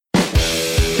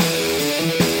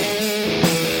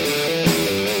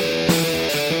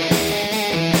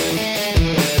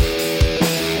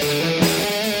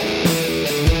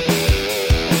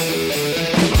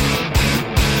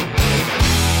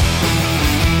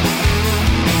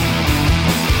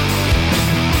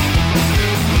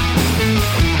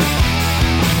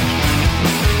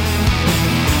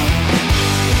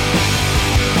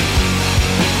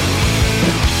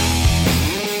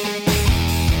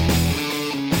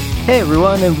Hey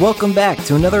everyone, and welcome back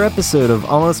to another episode of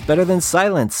Almost Better Than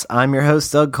Silence. I'm your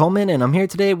host, Doug Coleman, and I'm here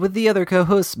today with the other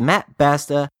co-host, Matt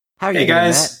Basta. How are you doing,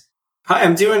 guys. Matt? Hi,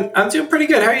 I'm doing pretty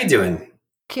good. How are you doing?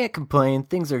 Can't complain.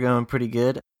 Things are going pretty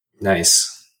good.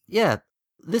 Nice. Yeah,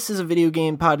 this is a video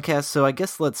game podcast, so I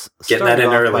guess let's Getting start that in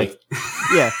off early.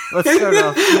 let's start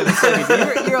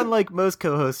off. You're unlike most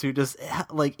co-hosts who just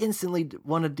instantly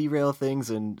want to derail things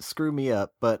and screw me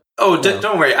up. But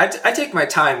don't worry. I take my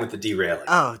time with the derailing.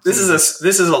 Oh, this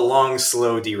is a long,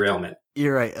 slow derailment.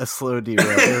 You're right, a slow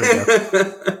derail. There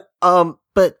we go.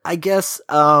 But I guess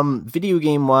video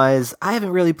game wise, I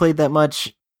haven't really played that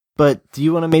much. But do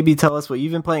you want to maybe tell us what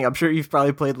you've been playing? I'm sure you've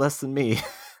probably played less than me.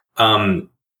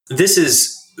 This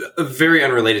is very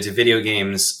unrelated to video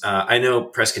games. I know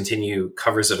Press Continue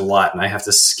covers it a lot, and I have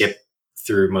to skip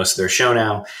through most of their show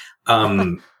now.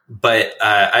 But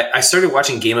I started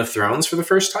watching Game of Thrones for the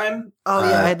first time. Oh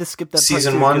yeah, I had to skip that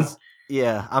season one.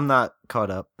 Yeah, I'm not caught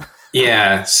up.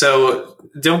 Yeah, so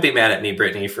don't be mad at me,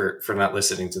 Brittany, for not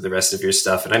listening to the rest of your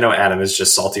stuff. And I know Adam is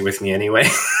just salty with me anyway.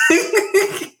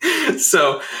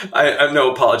 So I have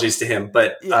no apologies to him.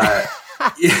 But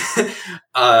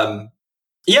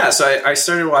so I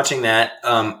started watching that.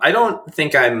 I don't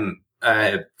think I'm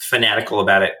fanatical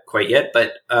about it quite yet,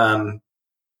 but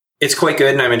it's quite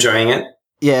good and I'm enjoying it.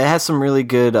 Yeah, it has some really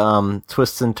good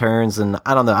twists and turns, and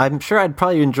I don't know. I'm sure I'd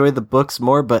probably enjoy the books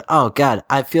more, but oh god,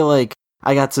 I feel like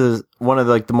I got to one of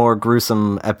the more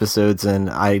gruesome episodes,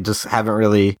 and I just haven't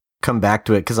really come back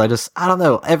to it because I don't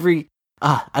know.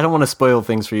 I don't want to spoil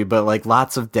things for you, but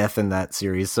lots of death in that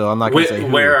series, so I'm not going to say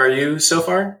who. Where are you so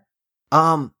far?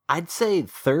 I'd say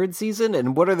third season,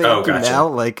 and what are they up to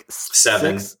now?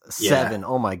 Seven. Seven.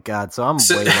 Oh my god! So I'm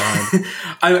way behind.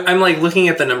 I'm looking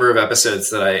at the number of episodes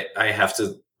that I have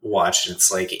to watch. And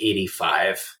it's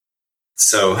 85.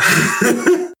 So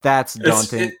that's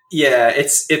daunting.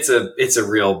 It's a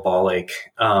real ball ache.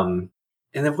 And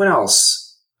then what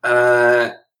else?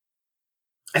 I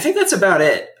think that's about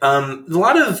it. A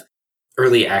lot of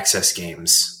early access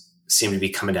games seem to be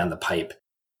coming down the pipe.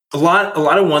 A lot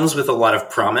of ones with a lot of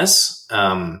promise.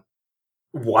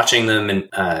 Watching them and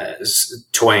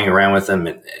toying around with them,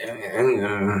 and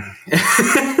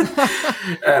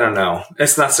I don't know.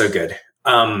 It's not so good.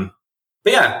 But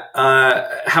yeah.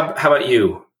 How about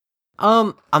you?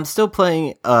 I'm still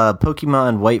playing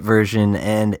Pokemon White version,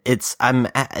 and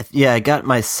I got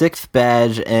my 6th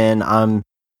badge, and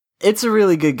it's a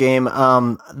really good game.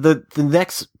 The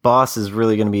next boss is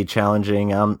really going to be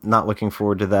challenging. I'm not looking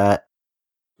forward to that.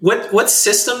 What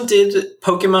system did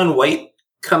Pokemon White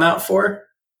come out for?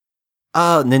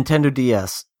 Nintendo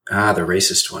DS. Ah, the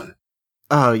racist one.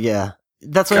 Oh yeah,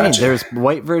 that's what I mean. There's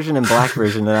white version and black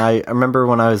version, and I remember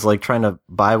when I was trying to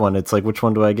buy one, it's which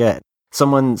one do I get?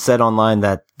 Someone said online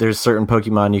that there's certain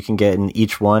Pokemon you can get in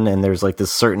each one, and there's this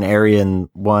certain area in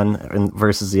one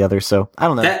versus the other. So I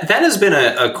don't know. That has been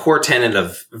a core tenet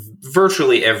of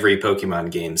virtually every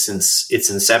Pokemon game since its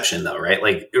inception, though, right?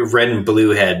 Red and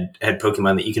Blue had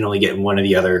Pokemon that you can only get in one or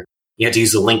the other. You had to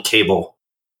use the link cable.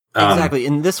 Exactly,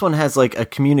 and this one has a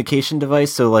communication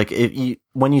device. So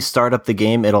when you start up the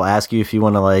game, it'll ask you if you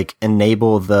want to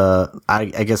enable the I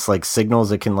guess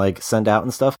signals it can send out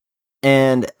and stuff.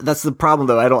 And that's the problem,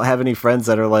 though. I don't have any friends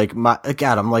that are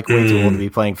God, I'm way too old to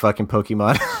be playing fucking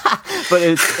Pokemon. But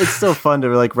it's still fun to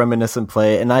reminisce and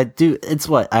play. And I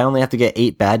only have to get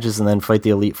 8 badges and then fight the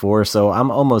Elite Four, so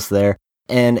I'm almost there.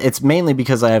 And it's mainly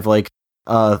because I have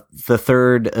the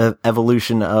third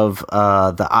evolution of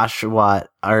the Oshawott,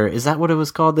 or is that what it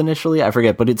was called initially? I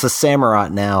forget, but it's a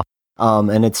Samurott now.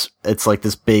 And it's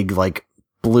this big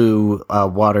blue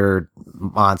water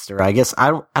monster. I guess I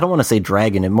don't want to say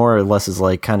dragon. It more or less is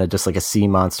kind of just a sea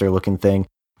monster looking thing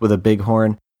with a big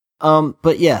horn.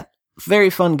 But yeah,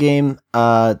 very fun game.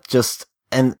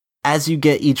 And as you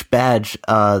get each badge,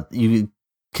 you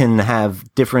can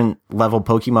have different level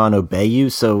Pokemon obey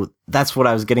you. So that's what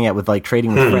I was getting at with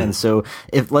trading with friends. So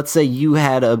if let's say you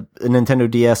had a Nintendo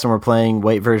DS and we're playing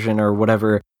white version or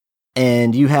whatever,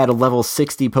 and you had a level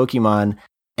 60 Pokemon,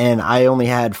 and I only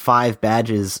had 5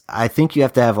 badges, I think you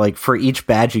have to have for each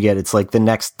badge you get, it's the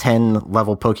next 10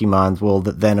 level Pokemon will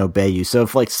then obey you. So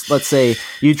if let's say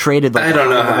you traded I don't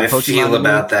know how I feel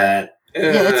about that.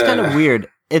 Yeah, it's kind of weird.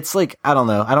 It's I don't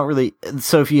know. I don't really.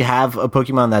 So if you have a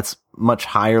Pokemon that's much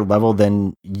higher level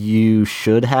than you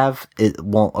should have, it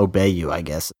won't obey you, I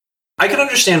guess. I can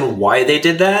understand why they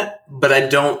did that, but I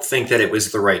don't think that it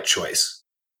was the right choice.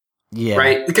 Yeah.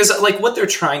 Right? Because what they're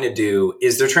trying to do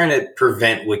is they're trying to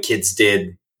prevent what kids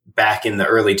did back in the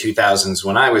early 2000s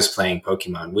when I was playing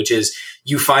Pokemon, which is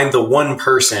you find the one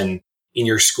person in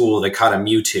your school that caught a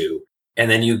Mewtwo,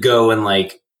 and then you go and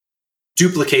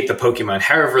duplicate the Pokemon,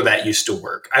 however that used to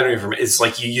work. I don't even remember. It's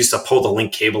like you used to pull the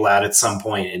link cable out at some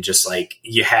point and just like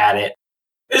you had it.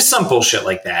 There's some bullshit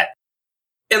like that.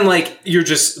 And like you're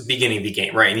just beginning the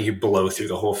game, right? And you blow through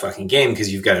the whole fucking game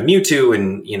because you've got a Mewtwo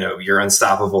and you're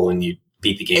unstoppable and you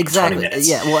beat the game exactly. in 20 minutes.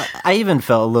 Yeah, well, I even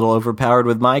felt a little overpowered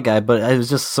with my guy, but it was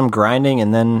just some grinding,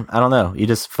 and then I don't know. You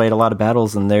just fight a lot of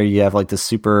battles, and there you have like this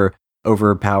super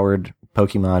overpowered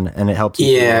Pokemon, and it helps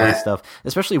you do a lot of stuff,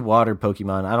 especially water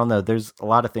Pokemon. I don't know. There's a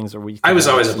lot of things where I was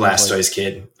always a Blastoise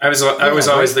kid. I was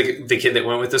always the kid that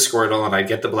went with the Squirtle, and I'd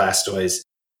get the Blastoise.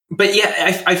 But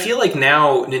yeah, I feel like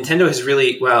now Nintendo has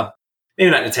really, well, maybe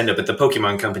not Nintendo, but the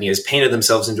Pokemon company has painted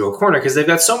themselves into a corner because they've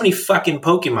got so many fucking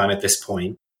Pokemon at this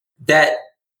point that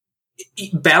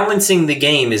balancing the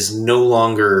game is no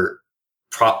longer,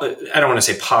 I don't want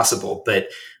to say possible, but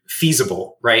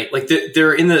feasible, right? Like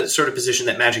they're in the sort of position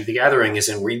that Magic the Gathering is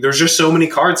in, where there's just so many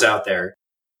cards out there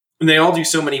and they all do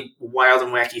so many wild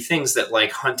and wacky things that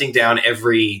like hunting down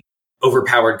every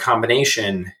overpowered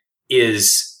combination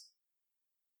is,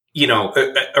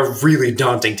 a really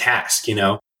daunting task.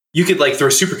 You could like throw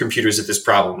supercomputers at this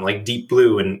problem, like Deep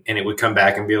Blue, and it would come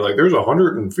back and be like, there's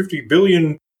 150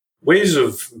 billion ways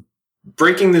of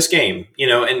breaking this game,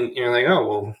 and you're like, oh,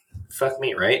 well, fuck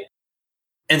me, right?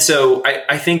 And so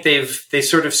I think they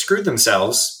sort of screwed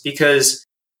themselves because,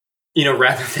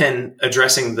 rather than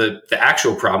addressing the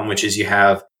actual problem, which is you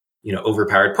have,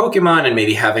 overpowered Pokemon and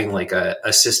maybe having like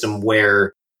a system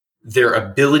where their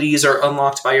abilities are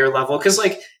unlocked by your level. Because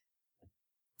like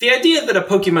the idea that a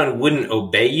Pokemon wouldn't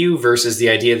obey you versus the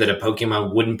idea that a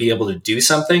Pokemon wouldn't be able to do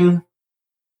something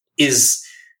is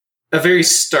a very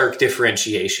stark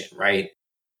differentiation, right?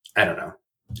 I don't know.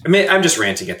 I mean, I'm just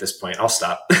ranting at this point. I'll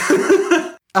stop.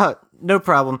 No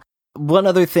problem. One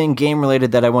other thing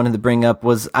game-related that I wanted to bring up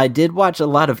was I did watch a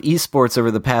lot of esports over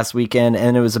the past weekend,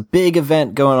 and it was a big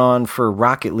event going on for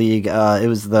Rocket League. It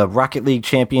was the Rocket League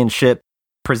Championship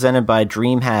presented by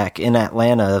DreamHack in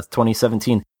Atlanta of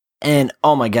 2017. And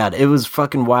oh my god, it was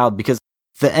fucking wild because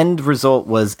the end result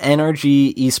was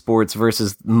NRG Esports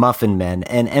versus Muffin Men.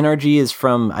 And NRG is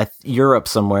from Europe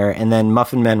somewhere, and then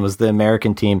Muffin Men was the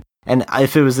American team. And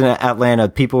if it was in Atlanta,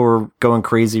 people were going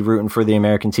crazy rooting for the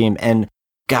American team. And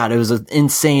God, it was an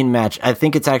insane match. I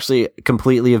think it's actually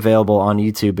completely available on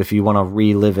YouTube if you want to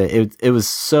relive it. It was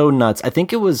so nuts. I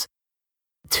think it was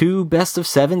 2 best of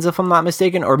 7s, if I'm not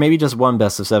mistaken, or maybe just 1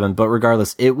 best of 7. But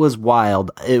regardless, it was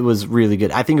wild. It was really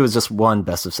good. I think it was just 1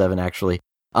 best of 7, actually.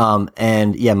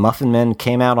 And yeah, Muffin Men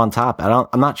came out on top.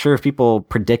 I'm not sure if people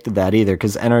predicted that either,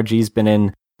 because NRG's been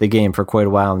in the game for quite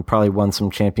a while and probably won some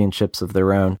championships of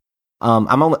their own.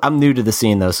 I'm new to the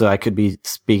scene though, so I could be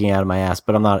speaking out of my ass,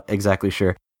 but I'm not exactly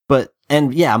sure.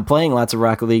 And yeah, I'm playing lots of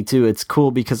Rocket League too. It's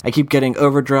cool because I keep getting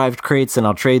overdrive crates and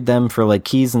I'll trade them for like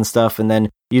keys and stuff and then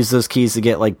use those keys to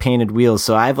get like painted wheels.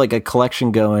 So I have like a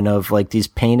collection going of like these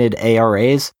painted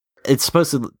ARAs. It's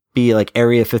supposed to be like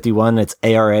Area 51. It's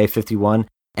ARA 51.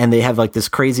 And they have like this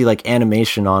crazy like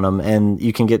animation on them and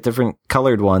you can get different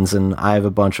colored ones and I have a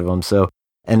bunch of them. So,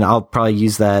 and I'll probably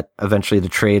use that eventually to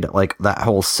trade like that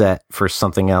whole set for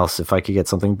something else if I could get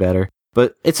something better.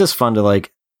 But it's just fun to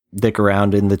like dick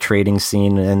around in the trading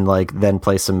scene and like then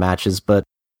play some matches. But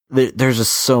there's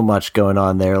just so much going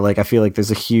on there. Like I feel like there's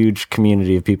a huge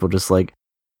community of people just like,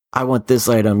 I want this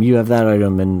item, you have that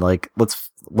item, and like let's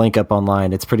link up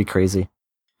online. It's pretty crazy.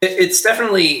 It's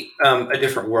definitely a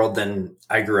different world than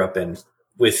I grew up in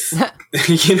with,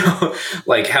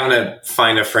 like having to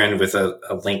find a friend with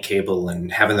a link cable and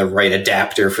having the right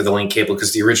adapter for the link cable,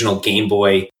 because the original Game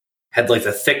Boy had like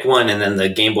the thick one and then the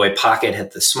Game Boy Pocket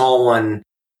had the small one.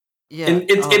 Yeah, and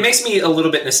it makes me a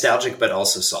little bit nostalgic, but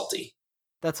also salty.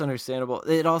 That's understandable.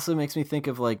 It also makes me think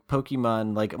of like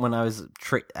Pokemon, like when I was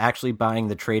actually buying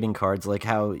the trading cards, like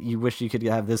how you wish you could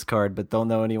have this card, but don't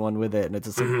know anyone with it. And it's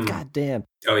just like, God damn.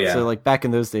 Oh, yeah. So like back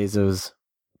in those days, it was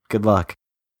good luck.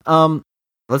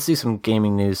 Let's do some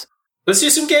gaming news.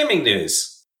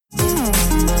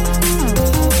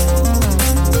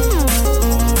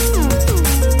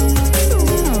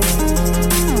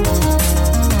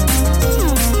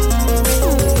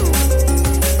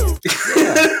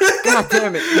 God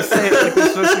damn it. You say it like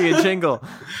there's supposed to be a jingle.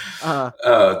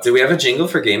 Do we have a jingle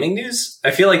for gaming news?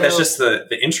 I feel like that's just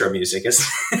the intro music.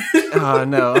 Oh,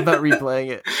 no. I'm not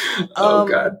replaying it. Oh,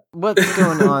 God. What's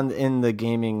going on in the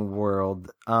gaming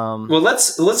world? Well,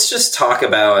 let's just talk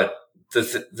about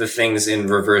the things in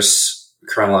reverse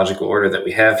chronological order that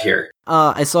we have here.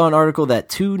 I saw an article that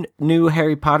 2 new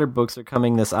Harry Potter books are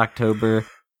coming this October.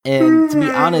 And to be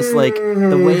honest, like,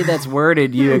 the way that's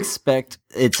worded, you expect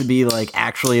it to be, like,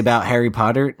 actually about Harry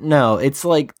Potter. No, it's,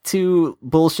 like, 2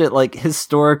 bullshit, like,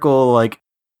 historical, like,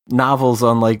 novels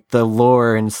on like the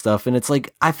lore and stuff, and it's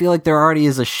like I feel like there already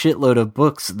is a shitload of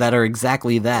books that are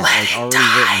exactly that, like already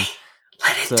written.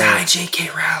 Let it die, J.K.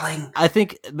 Rowling. I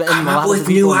think come up with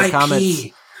new IP. Comments,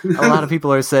 a lot of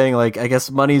people are saying like, I guess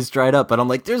money's dried up, but I'm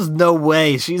like, there's no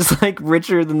way. She's like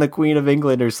richer than the Queen of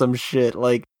England or some shit.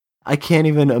 Like, I can't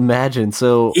even imagine.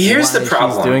 So here's the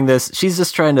problem. She's doing this. She's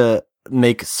just trying to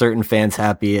make certain fans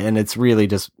happy, and it's really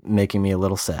just making me a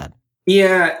little sad.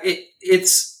 Yeah,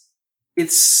 it's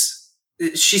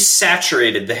she's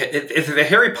saturated. The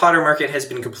Harry Potter market has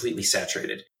been completely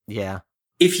saturated. Yeah.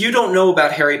 If you don't know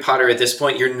about Harry Potter at this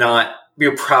point,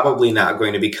 you're probably not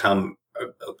going to become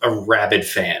a rabid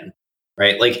fan,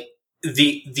 right? Like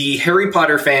the Harry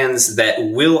Potter fans that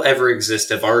will ever exist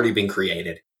have already been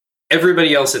created.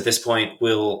 Everybody else at this point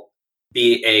will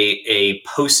be a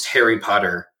post Harry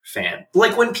Potter fan.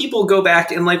 Like when people go back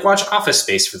and like watch Office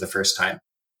Space for the first time,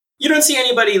 you don't see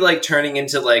anybody like turning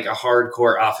into like a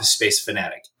hardcore Office Space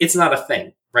fanatic. It's not a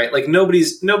thing, right? Like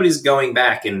nobody's going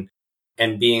back and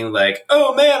being like,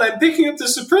 oh man, I'm picking up The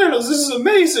Sopranos. This is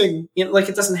amazing. You know, like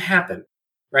it doesn't happen,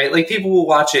 right? Like people will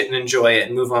watch it and enjoy it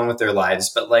and move on with their lives.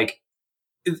 But like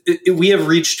we have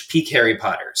reached peak Harry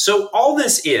Potter. So all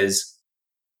this is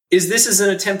this is an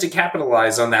attempt to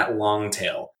capitalize on that long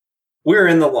tail. We're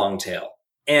in the long tail.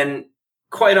 And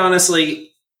quite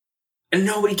honestly,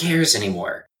 nobody cares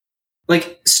anymore.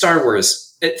 Like Star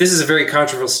Wars, this is a very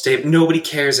controversial statement. Nobody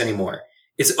cares anymore.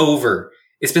 It's over.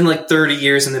 It's been like 30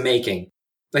 years in the making.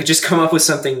 Like, just come up with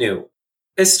something new.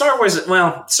 As Star Wars is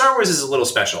a little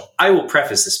special. I will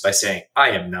preface this by saying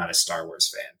I am not a Star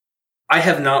Wars fan. I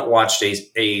have not watched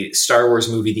a Star Wars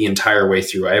movie the entire way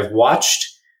through. I have watched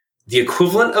the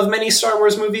equivalent of many Star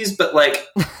Wars movies, but like,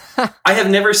 I have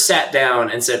never sat down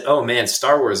and said, oh man,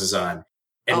 Star Wars is on,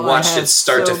 and watched it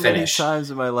start to finish. Many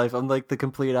times in my life, I'm like the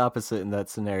complete opposite in that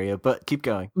scenario, but keep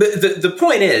going. But the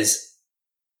point is,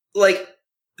 like,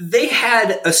 they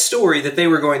had a story that they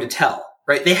were going to tell,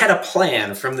 right? They had a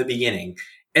plan from the beginning,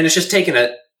 and it's just taken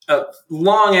a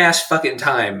long ass fucking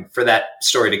time for that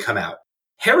story to come out.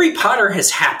 Harry Potter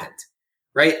has happened,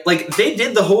 right? Like they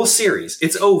did the whole series.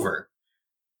 It's over.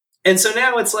 And so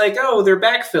now it's like, oh, they're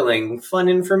backfilling fun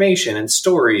information and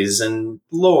stories and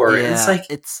lore. Yeah, and it's like,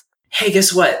 hey,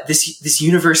 guess what? This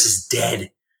universe is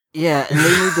dead. Yeah, and they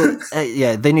need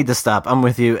to. They need to stop. I'm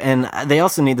with you, and they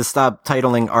also need to stop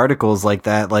titling articles like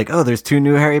that. Like, oh, there's 2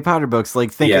 new Harry Potter books.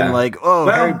 Like thinking, like, oh,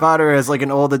 well, Harry Potter as like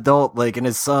an old adult, like, and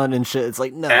his son and shit. It's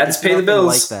like, no, ads pay the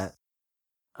bills. Like that.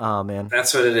 Oh man,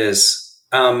 that's what it is.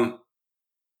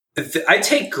 I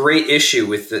take great issue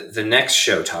with the next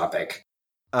show topic.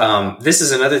 This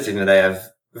is another thing that I have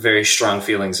very strong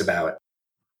feelings about.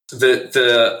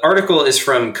 The article is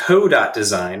from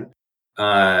Co.Design,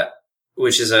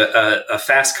 which is a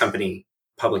Fast Company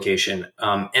publication.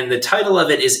 And the title of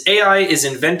it is AI is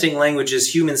inventing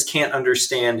languages humans can't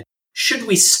understand. Should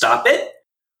we stop it?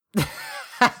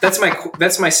 That's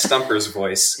my Stumper's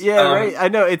voice. Yeah, right. I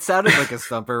know. It sounded like a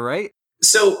Stumper, right?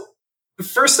 So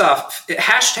first off,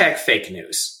 hashtag fake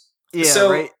news. Yeah,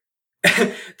 so, right.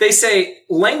 They say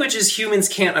languages humans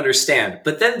can't understand,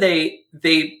 but then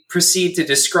they proceed to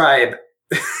describe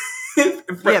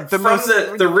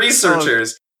the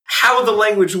researchers how the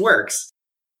language works.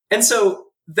 And so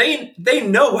they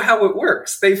know how it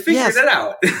works. They figured it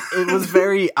out. It was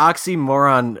very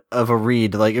oxymoron of a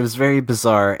read. Like, it was very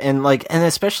bizarre. And like, and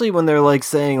especially when they're like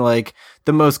saying like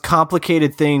the most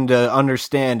complicated thing to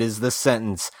understand is this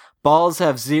sentence. Balls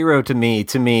have 0 to me,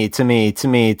 too.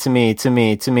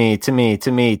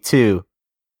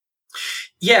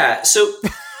 Yeah, so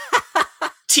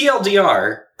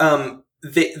TLDR,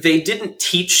 they didn't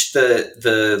teach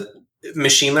the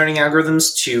machine learning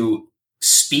algorithms to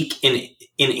speak in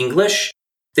English.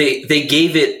 They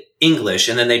gave it English,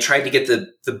 and then they tried to get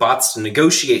the bots to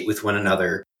negotiate with one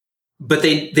another. But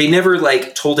they never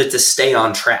like told it to stay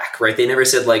on track, right? They never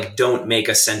said like, don't make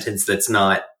a sentence that's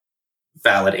not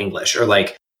valid English, or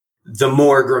like the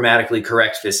more grammatically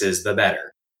correct this is, the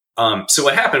better. So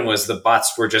what happened was the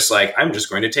bots were just like, I'm just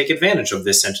going to take advantage of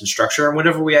this sentence structure in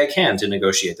whatever way I can to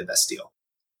negotiate the best deal.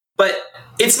 But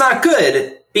it's not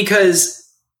good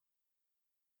because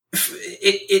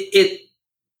it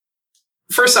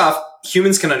first off,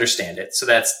 humans can understand it, so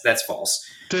that's false.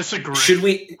 Disagree. Should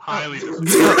we? Highly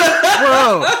disagree.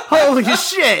 Whoa! Holy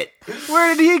shit!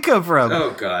 Where did he come from?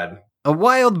 Oh god! A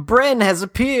wild Bren has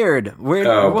appeared.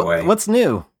 Boy. What's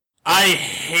new? I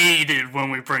hated when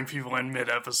we bring people in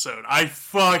mid-episode. I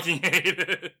fucking hate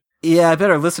it. Yeah, I bet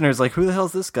our listeners like, who the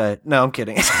hell's this guy? No, I'm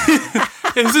kidding.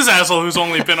 It's this asshole who's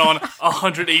only been on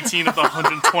 118 of the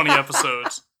 120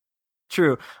 episodes.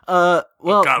 True. Well,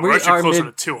 God, we're actually closer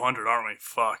to 200, aren't we?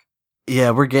 Fuck.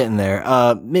 Yeah, we're getting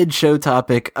there. Mid-show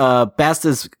topic.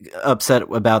 Basta's upset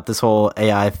about this whole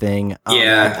AI thing.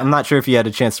 Yeah. I'm not sure if you had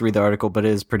a chance to read the article, but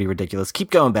it is pretty ridiculous.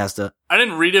 Keep going, Basta. I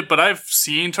didn't read it, but I've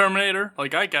seen Terminator.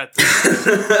 Like, I got this.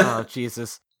 Oh,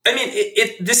 Jesus. I mean,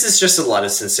 this is just a lot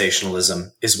of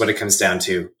sensationalism, is what it comes down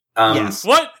to. Yes.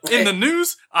 What? In the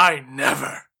news? I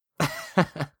never.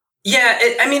 Yeah,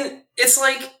 I mean, it's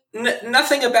like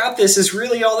nothing about this is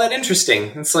really all that interesting.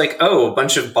 It's like, oh, a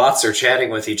bunch of bots are chatting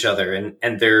with each other,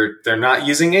 and they're not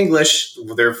using English.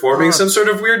 They're forming some sort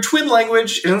of weird twin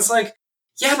language, and it's like,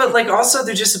 yeah, but like also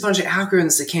they're just a bunch of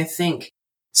algorithms that can't think.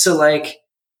 So like,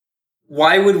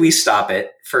 why would we stop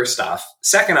it? First off,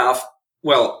 second off,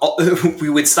 well, we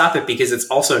would stop it because it's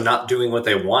also not doing what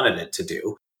they wanted it to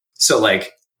do. So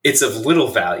like, it's of little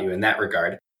value in that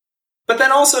regard. But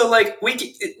then also, like, we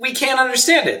can't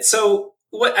understand it. So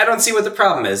what? I don't see what the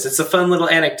problem is. It's a fun little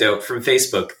anecdote from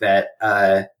Facebook that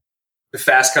the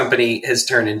Fast Company has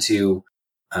turned into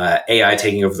AI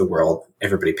taking over the world.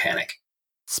 Everybody panic.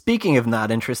 Speaking of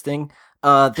not interesting,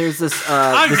 there's this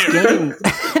game.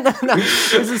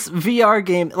 There's this VR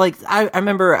game. Like I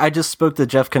remember, I just spoke to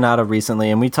Jeff Kanata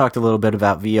recently, and we talked a little bit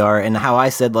about VR and how I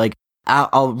said like,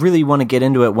 I'll really want to get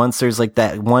into it once there's like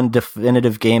that one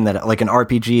definitive game that like an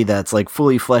RPG that's like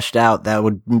fully fleshed out that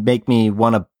would make me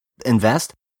want to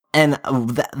invest. And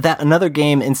that another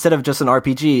game, instead of just an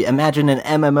RPG, imagine an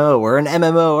MMO or an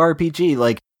MMORPG.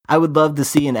 Like I would love to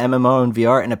see an MMO in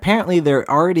VR, and apparently there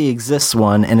already exists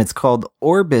one, and it's called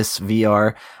Orbis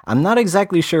VR. I'm not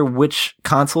exactly sure which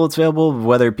console it's available,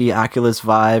 whether it be Oculus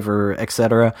Vive or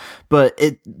etc., but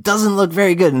it doesn't look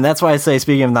very good, and that's why I say,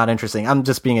 speaking of not interesting, I'm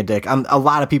just being a dick. A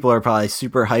lot of people are probably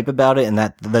super hype about it, and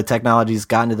that the technology's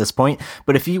gotten to this point,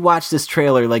 but if you watch this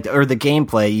trailer, like, or the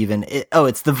gameplay even,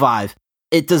 it's the Vive.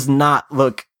 It does not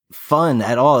look fun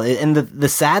at all. And the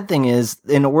sad thing is,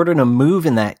 in order to move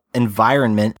in that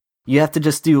environment, you have to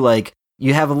just do like,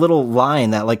 you have a little line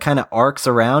that like kind of arcs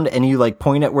around, and you like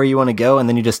point at where you want to go, and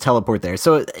then you just teleport there.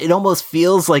 So it almost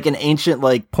feels like an ancient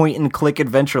like point and click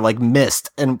adventure like Myst.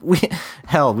 And we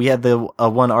had the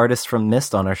one artist from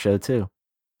Myst on our show too.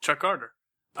 Chuck Carter.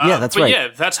 Yeah, that's right. Yeah,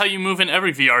 that's how you move in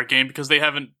every VR game, because they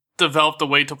haven't developed a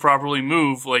way to properly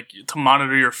move, like to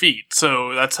monitor your feet.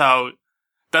 So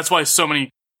that's why so many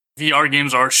VR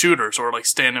games are shooters or like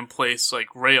stand in place like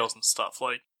rails and stuff.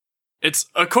 Like,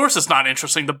 of course it's not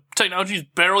interesting. The technology's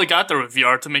barely got there with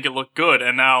VR to make it look good,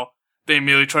 and now they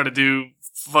immediately try to do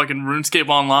fucking RuneScape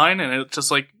Online, and it's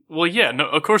just like, well, yeah, no,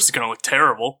 of course it's gonna look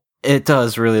terrible. It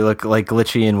does really look like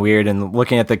glitchy and weird, and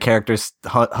looking at the characters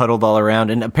huddled all around,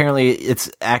 and apparently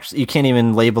it's actually, you can't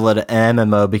even label it an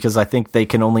MMO because I think they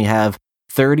can only have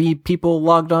 30 people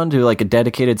logged on to like a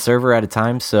dedicated server at a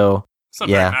time, so It's not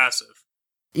very massive.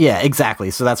 Yeah,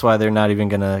 exactly. So that's why they're not even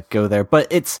gonna go there.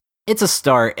 But it's a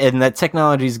start, and that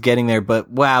technology's getting there. But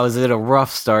wow, is it a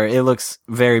rough start? It looks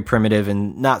very primitive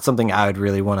and not something I would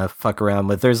really want to fuck around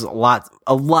with. There's a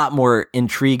lot more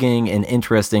intriguing and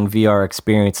interesting VR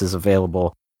experiences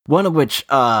available. One of which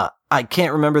I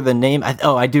can't remember the name.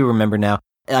 I do remember now.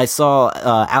 I saw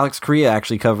Alex Correa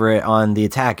actually cover it on The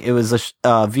Attack. It was a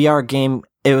VR game.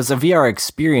 It was a VR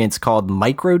experience called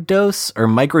Microdose or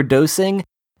Microdosing.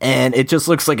 And it just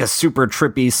looks like a super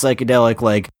trippy, psychedelic,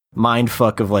 like,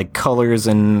 mindfuck of, like, colors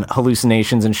and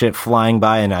hallucinations and shit flying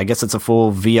by, and I guess it's a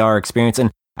full VR experience,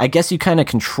 and I guess you kind of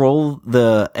control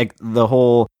the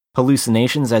whole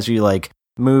hallucinations as you, like,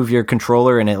 move your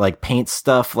controller, and it, like, paints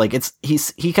stuff. Like,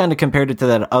 he kind of compared it to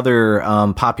that other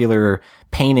popular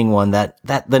painting one that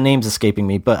the name's escaping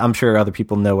me, but I'm sure other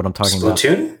people know what I'm talking about.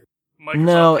 Splatoon?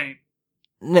 No,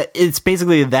 it's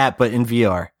basically that, but in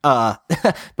VR.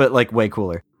 But, like, way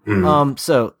cooler.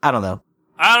 So I don't know.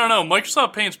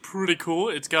 Microsoft Paint's pretty cool.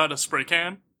 It's got a spray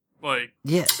can. Like,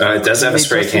 yeah, it does have a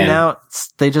spray can.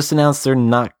 They just announced they're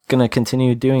not gonna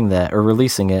continue doing that or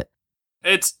releasing it.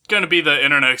 It's gonna be the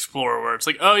Internet Explorer where it's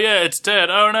like, oh yeah, it's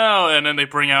dead. Oh no, and then they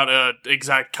bring out a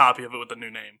exact copy of it with a new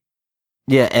name.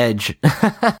 Yeah, Edge.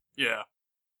 Yeah.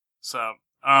 So,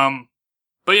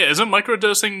 but yeah, isn't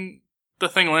microdosing the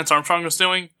thing Lance Armstrong was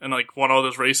doing and like won all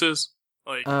those races?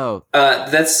 Like,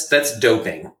 that's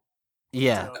doping.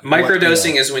 Yeah.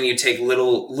 Microdosing is when you take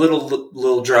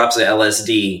little drops of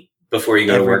LSD before you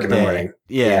go to work in the morning.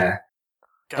 Yeah.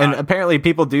 And apparently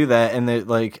people do that, and they're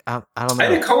like, I don't know. I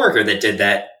had a coworker that did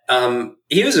that.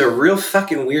 He was a real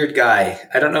fucking weird guy.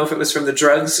 I don't know if it was from the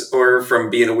drugs or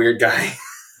from being a weird guy.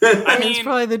 I mean, it's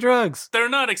probably the drugs. They're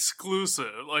not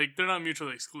exclusive. Like, they're not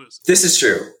mutually exclusive. This is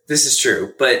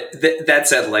true. But that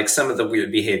said, like, some of the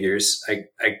weird behaviors,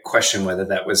 I question whether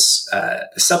that was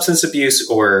substance abuse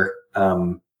or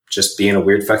just being a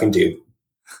weird fucking dude.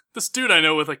 This dude I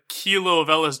know with a kilo of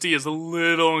LSD is a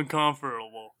little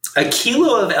uncomfortable. A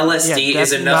kilo of LSD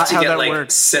is enough to get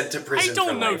works. sent to prison. I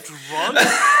don't know life. drugs.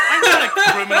 I'm not a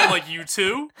criminal like you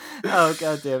two. Oh,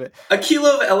 god damn it. A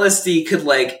kilo of LSD could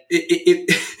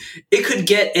it could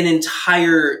get an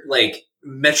entire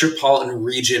metropolitan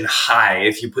region high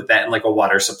if you put that in a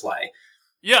water supply.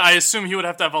 Yeah, I assume he would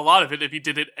have to have a lot of it if he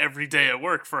did it every day at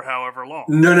work for however long.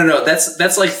 No.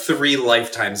 That's like 3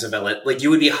 lifetimes of LSD. You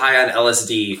would be high on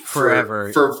LSD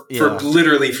forever. For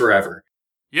literally forever.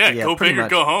 Yeah, go big or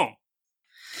go home.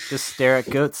 Just stare at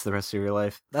goats the rest of your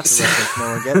life. That's a reference no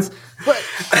one gets. But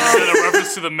is it a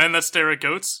reference to the men that stare at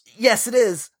goats? Yes, it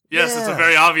is. Yes, It's a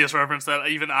very obvious reference that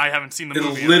even I haven't seen the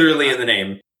movie. It's literally in the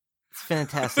name. It's a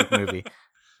fantastic movie.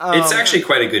 It's actually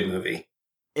quite a good movie.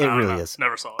 It really is.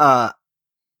 Never saw it.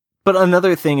 But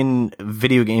another thing in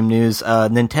video game news,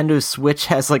 Nintendo Switch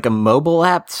has a mobile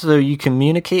app so you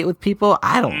communicate with people.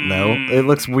 I don't know. It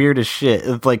looks weird as shit.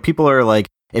 It's people are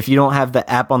if you don't have the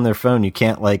app on their phone, you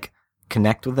can't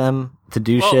connect with them to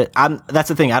do shit. That's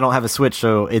the thing. I don't have a Switch,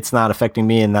 so it's not affecting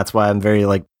me, and that's why I'm very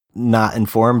not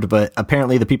informed. But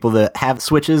apparently, the people that have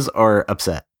Switches are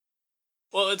upset.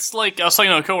 Well, it's I was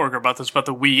talking to a coworker about this about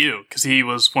the Wii U because he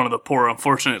was one of the poor,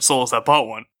 unfortunate souls that bought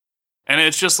one, and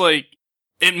it's just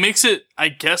it makes it, I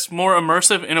guess, more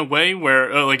immersive in a way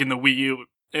where, in the Wii U,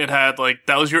 it had,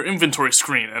 that was your inventory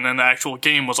screen, and then the actual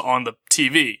game was on the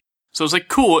TV. So it's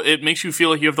cool, it makes you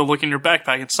feel like you have to look in your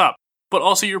backpack and stop. But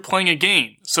also you're playing a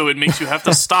game, so it makes you have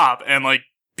to stop and,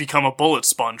 become a bullet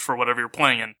sponge for whatever you're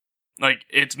playing in.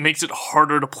 It makes it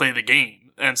harder to play the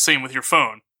game, and same with your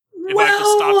phone. If I have to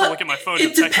stop to look at my phone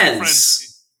and text my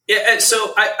friends... Yeah,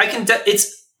 so I can...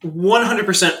 it's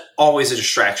 100% always a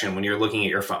distraction when you're looking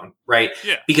at your phone, right?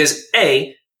 Yeah. Because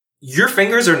A, your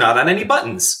fingers are not on any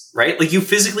buttons, right? You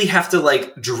physically have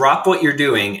to drop what you're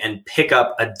doing and pick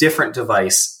up a different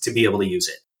device to be able to use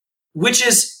it, which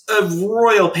is a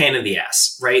royal pain in the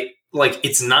ass, right?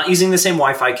 It's not using the same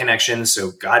Wi-Fi connection,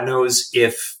 so God knows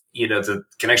if, the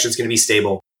connection is going to be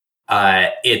stable.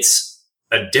 It's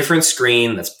a different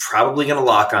screen that's probably going to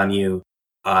lock on you.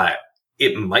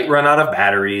 It might run out of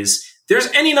batteries. There's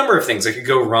any number of things that could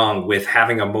go wrong with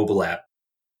having a mobile app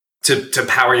to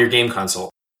power your game console.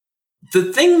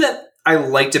 The thing that I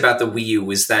liked about the Wii U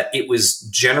was that it was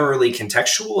generally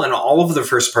contextual, and all of the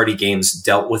first-party games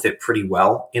dealt with it pretty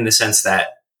well in the sense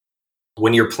that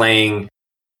when you're playing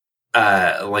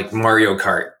Mario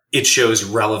Kart, it shows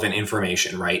relevant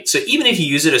information, right? So even if you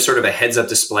use it as sort of a heads-up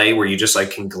display where you just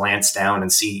can glance down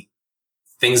and see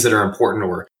things that are important,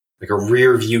 or a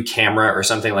rear view camera or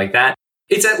something like that,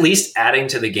 it's at least adding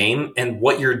to the game, and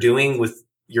what you're doing with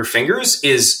your fingers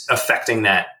is affecting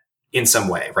that in some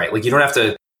way, right? You don't have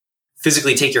to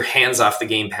physically take your hands off the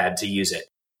gamepad to use it.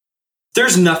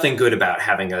 There's nothing good about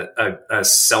having a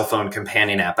cell phone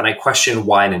companion app, and I question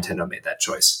why Nintendo made that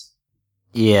choice.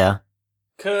 Yeah.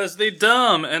 Because they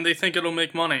dumb, and they think it'll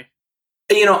make money.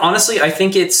 Honestly, I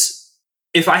think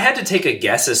if I had to take a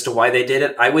guess as to why they did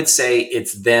it, I would say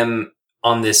it's them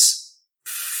on this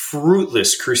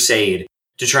fruitless crusade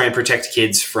to try and protect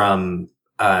kids from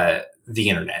the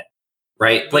internet,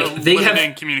 right? They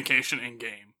have communication in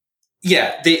game.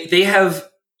 Yeah, they have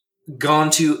gone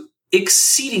to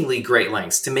exceedingly great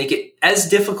lengths to make it as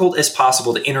difficult as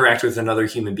possible to interact with another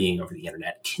human being over the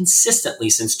internet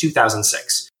consistently since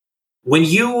 2006. When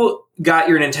you got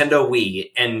your Nintendo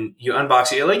Wii and you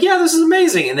unbox it, you're like, yeah, this is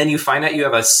amazing. And then you find out you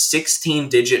have a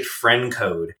 16-digit friend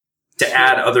code to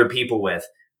add other people with.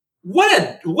 What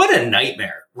a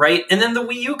nightmare, right? And then the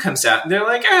Wii U comes out and they're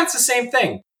like, it's the same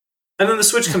thing. And then the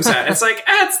Switch comes out and it's like,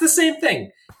 it's the same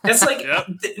thing. It's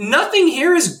nothing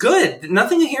here is good.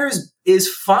 Nothing here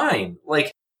is fine.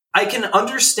 I can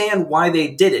understand why they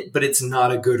did it, but it's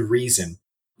not a good reason.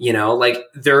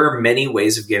 There are many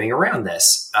ways of getting around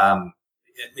this.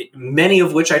 Many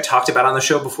of which I talked about on the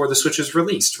show before the Switch was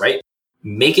released, right?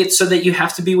 Make it so that you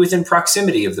have to be within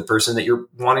proximity of the person that you're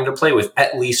wanting to play with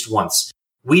at least once.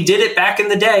 We did it back in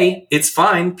the day. It's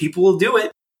fine. People will do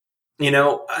it.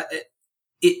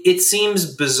 It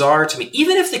seems bizarre to me.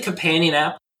 Even if the companion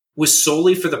app was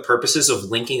solely for the purposes of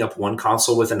linking up one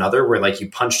console with another, where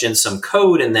you punched in some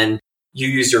code and then you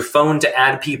use your phone to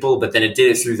add people, but then it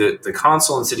did it through the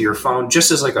console instead of your phone,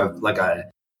 just as a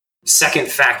second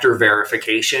factor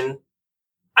verification.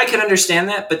 I can understand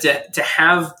that, but to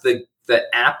have the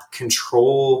app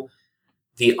control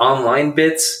the online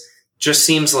bits just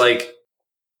seems like,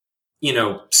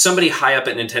 somebody high up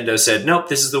at Nintendo said, nope,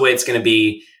 this is the way it's going to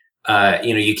be.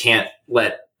 You can't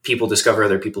let people discover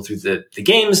other people through the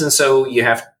games. And so you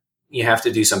have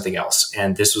to do something else.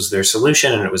 And this was their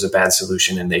solution, and it was a bad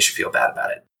solution, and they should feel bad about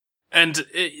it. And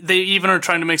they even are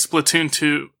trying to make Splatoon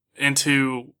 2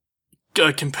 into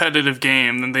a competitive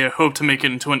game, and they hope to make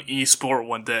it into an esport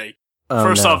one day.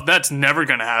 First off, that's never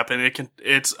going to happen.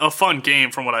 It's a fun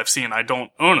game from what I've seen. I don't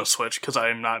own a Switch because I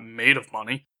am not made of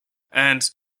money. And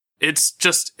it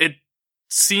definitely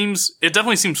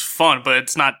seems fun, but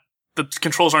it's not, the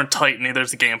controls aren't tight, neither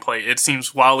is the gameplay. It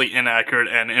seems wildly inaccurate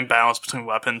and imbalanced between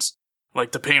weapons.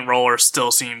 Like, the paint roller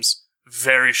still seems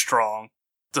very strong,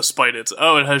 despite it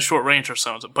has short range or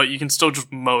something, but you can still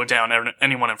just mow down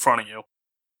anyone in front of you.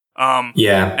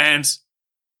 And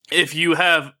if you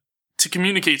have to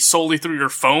communicate solely through your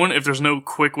phone, if there's no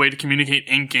quick way to communicate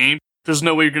in-game, there's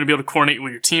no way you're going to be able to coordinate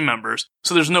with your team members.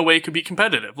 So there's no way it could be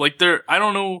competitive. Like, I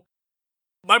don't know.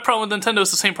 My problem with Nintendo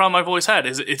is the same problem I've always had.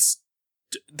 I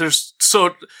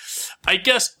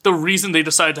guess the reason they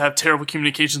decided to have terrible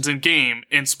communications in-game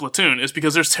in Splatoon is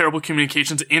because there's terrible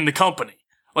communications in the company.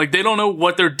 Like, they don't know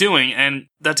what they're doing, and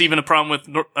that's even a problem with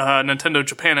Nintendo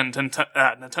Japan and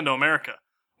Nintendo America,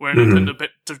 where Nintendo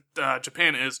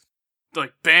Japan is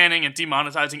like banning and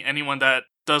demonetizing anyone that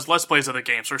does Let's Plays of the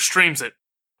games or streams it.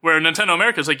 Where Nintendo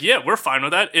America is like, yeah, we're fine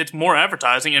with that. It's more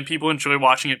advertising and people enjoy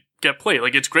watching it get played.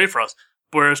 Like, it's great for us.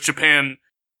 Whereas Japan,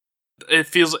 it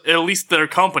feels, at least their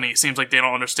company seems like they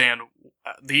don't understand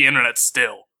the internet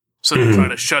still. So they're trying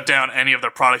to shut down any of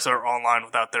their products that are online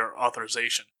without their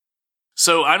authorization.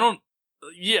 So I don't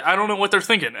know what they're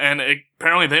thinking. And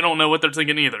apparently they don't know what they're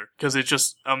thinking either, because it's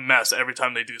just a mess every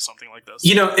time they do something like this.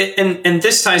 You know, and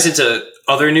this ties into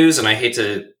other news, and I hate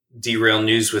to derail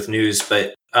news with news,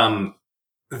 but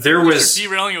there was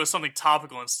derailing it with something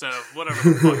topical instead of whatever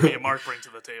the fuck me and Mark bring to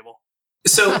the table.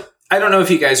 So I don't know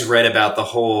if you guys read about the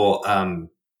whole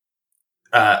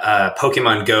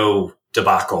Pokemon Go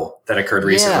debacle that occurred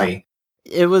recently.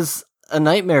 Yeah, it was a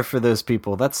nightmare for those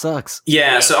people. That sucks.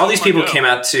 Yeah, so all these people came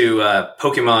out to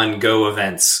Pokemon Go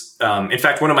events. In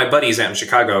fact, one of my buddies out in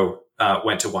Chicago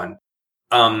went to one.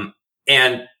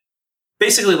 And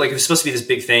basically, like, it was supposed to be this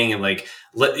big thing and, like,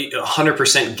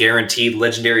 100% guaranteed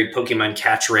legendary Pokemon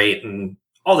catch rate and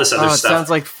all this other stuff. Sounds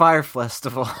like Fire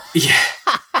Festival.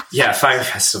 Yeah, Fire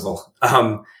Festival.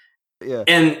 Yeah.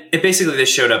 And it basically, they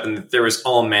showed up and there was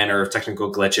all manner of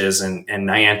technical glitches, and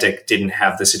Niantic didn't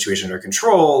have the situation under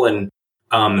control. And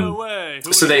no way.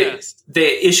 So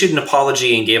they issued an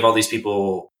apology and gave all these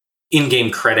people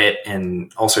in-game credit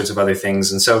and all sorts of other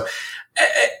things. And so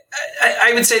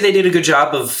I would say they did a good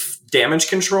job of damage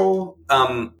control,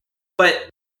 but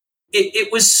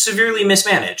it was severely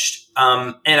mismanaged.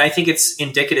 And I think it's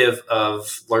indicative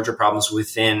of larger problems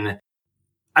within.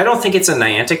 I don't think it's a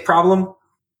Niantic problem.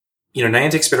 You know,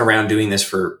 Niantic's been around doing this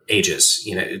for ages.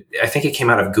 You know, I think it came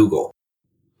out of Google.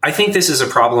 I think this is a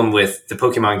problem with the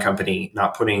Pokemon Company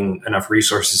not putting enough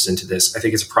resources into this. I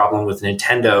think it's a problem with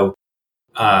Nintendo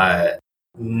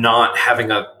not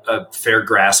having a fair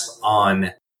grasp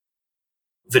on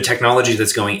the technology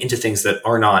that's going into things that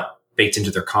are not baked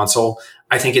into their console.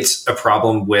 I think it's a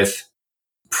problem with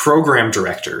program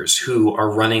directors who are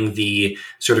running the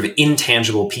sort of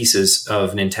intangible pieces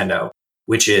of Nintendo,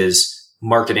 which is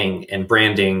marketing and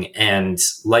branding and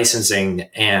licensing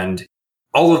and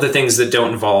all of the things that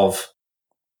don't involve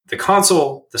the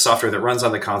console, the software that runs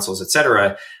on the consoles,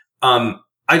 etc.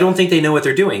 I don't think they know what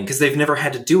they're doing because they've never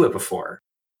had to do it before.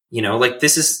 You know, like,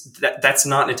 that's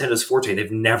not Nintendo's forte.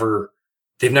 They've never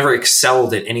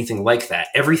excelled at anything like that.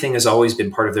 Everything has always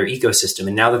been part of their ecosystem.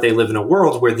 And now that they live in a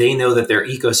world where they know that their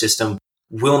ecosystem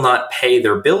will not pay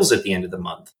their bills at the end of the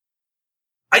month,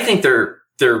 I think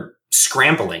they're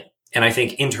scrambling. And I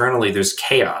think internally there's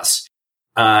chaos.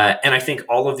 And I think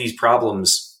all of these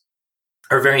problems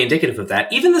are very indicative of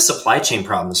that. Even the supply chain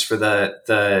problems for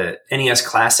the NES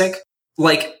Classic,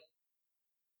 like,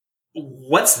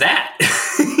 what's that?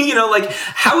 You know, like,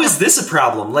 how is this a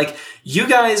problem? Like, you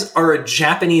guys are a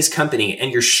Japanese company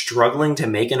and you're struggling to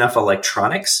make enough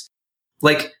electronics.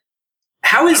 Like,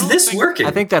 how is this working?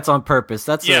 I think that's on purpose.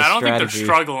 That's I don't think they're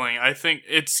struggling. I think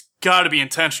it's got to be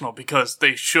intentional because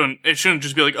it shouldn't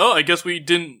just be like, oh, I guess we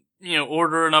didn't,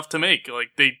 order enough to make. Like,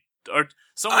 they are.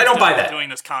 I don't buy that. Doing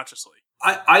this consciously.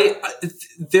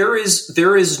 There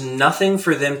is nothing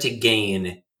for them to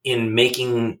gain in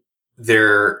making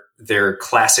their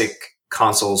classic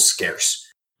consoles scarce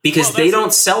because they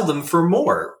don't sell them for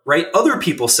more, right? Other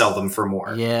people sell them for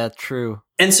more. Yeah, true.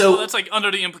 And so that's like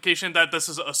under the implication that this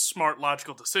is a smart,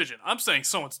 logical decision. I'm saying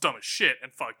someone's dumb as shit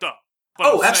and fucked up.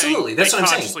 But absolutely. That's what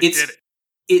I'm saying.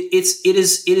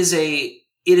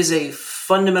 It is a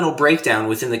fundamental breakdown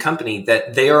within the company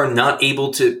that they are not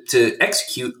able to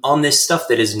execute on this stuff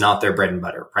that is not their bread and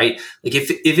butter, right? Like,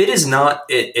 if it is not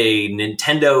a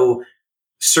Nintendo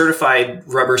certified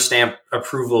rubber stamp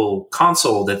approval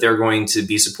console that they're going to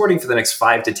be supporting for the next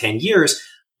 5 to 10 years,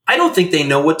 I don't think they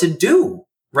know what to do,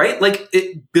 right? Like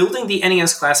building the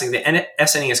NES Classic, the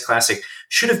SNES Classic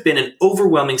should have been an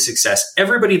overwhelming success.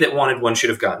 Everybody that wanted one should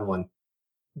have gotten one.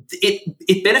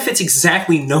 It benefits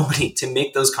exactly nobody to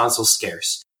make those consoles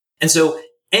scarce. And so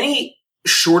any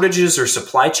shortages or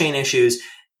supply chain issues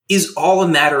is all a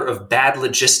matter of bad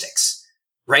logistics,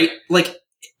 right? Like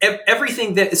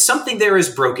everything something there is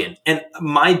broken. And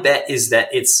my bet is that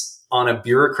it's on a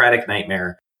bureaucratic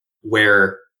nightmare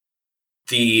where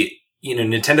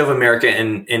Nintendo of America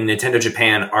and Nintendo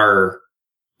Japan are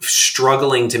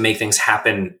struggling to make things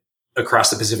happen across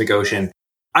the Pacific Ocean.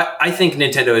 I think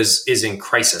Nintendo is in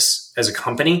crisis as a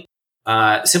company,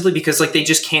 simply because like they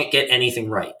just can't get anything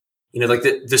right. Like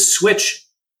the Switch,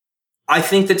 I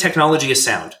think the technology is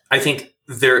sound. I think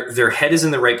their head is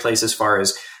in the right place as far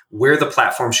as where the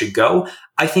platform should go.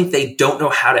 I think they don't know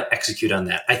how to execute on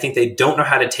that. I think they don't know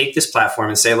how to take this platform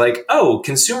and say like, oh,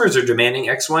 consumers are demanding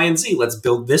X, Y, and Z. Let's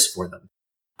build this for them.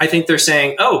 I think they're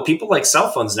saying, oh, people like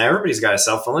cell phones now. Everybody's got a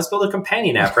cell phone. Let's build a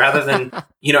companion app rather than,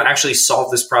 actually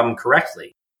solve this problem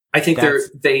correctly. I think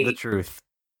the truth.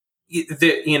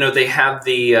 They have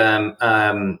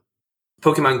the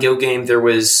Pokemon Go game. There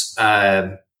was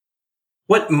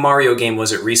what Mario game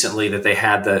was it recently that they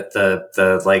had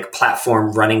the like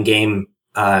platform running game?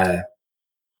 God,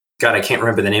 I can't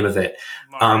remember the name of it.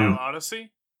 Mario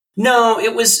Odyssey? No,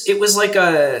 it was like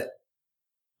a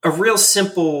real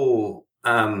simple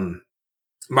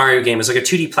Mario game. It was like a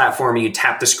 2D platform. You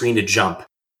tap the screen to jump.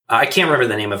 I can't remember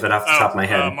the name of it off the top of my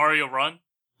head. Mario Run?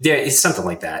 Yeah, it's something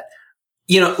like that.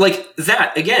 Like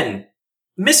that, again,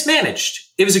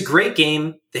 mismanaged. It was a great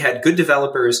game. They had good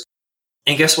developers.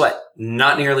 And guess what?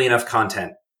 Not nearly enough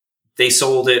content. They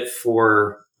sold it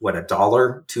for, what,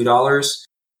 $1, $2?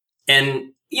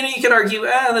 And, you could argue,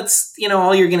 that's,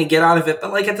 all you're going to get out of it.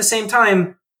 But, like, at the same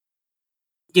time,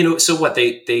 so what?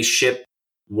 They ship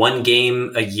one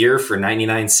game a year for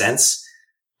 99 cents?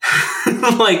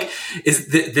 Like,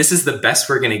 this is the best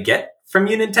we're going to get from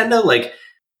you, Nintendo? Like,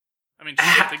 I mean,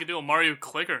 shit, they could do a Mario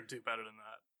clicker and do better than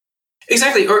that.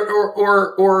 Exactly.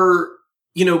 Or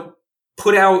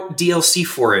put out DLC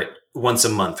for it once a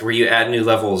month where you add new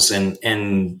levels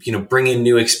and bring in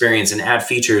new experience and add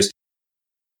features.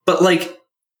 But like,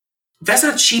 that's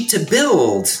not cheap to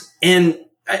build. And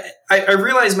I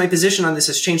realize my position on this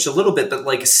has changed a little bit, but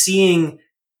like seeing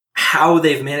how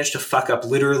they've managed to fuck up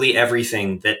literally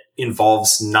everything that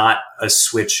involves not a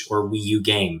Switch or Wii U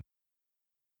game.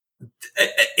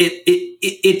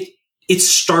 It's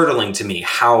startling to me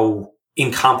how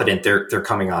incompetent they're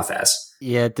coming off as.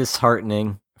 Yeah,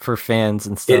 disheartening for fans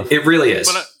and stuff. It really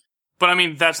is. But I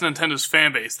mean, that's Nintendo's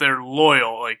fan base. They're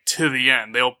loyal, like, to the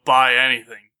end. They'll buy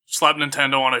anything. Slap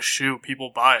Nintendo on a shoe,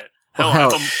 people buy it. Hell,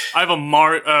 I have a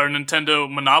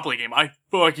Nintendo Monopoly game. I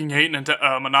fucking hate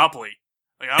Monopoly.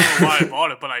 Like, I don't know why I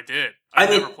bought it, but I did. I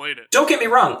never played it. Don't get me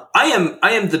wrong. I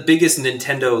am the biggest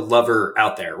Nintendo lover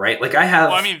out there, right? Like, I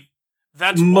have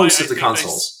that's most of the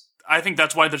consoles. I think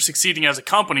that's why they're succeeding as a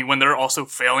company when they're also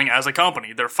failing as a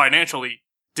company. They're financially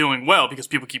doing well because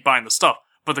people keep buying the stuff.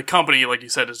 But the company, like you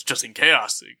said, is just in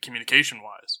chaos,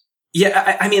 communication-wise.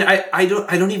 Yeah, I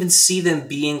don't even see them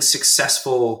being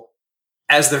successful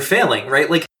as they're failing, right?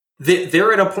 Like,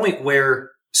 they're at a point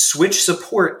where Switch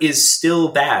support is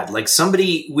still bad. Like,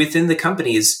 somebody within the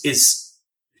company is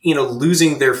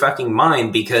losing their fucking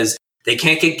mind because they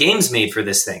can't get games made for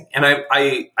this thing. And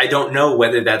I don't know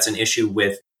whether that's an issue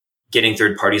with getting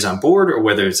third parties on board or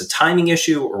whether it's a timing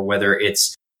issue or whether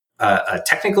it's a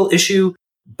technical issue.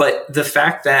 But the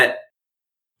fact that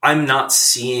I'm not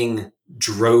seeing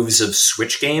droves of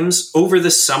Switch games over the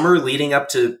summer leading up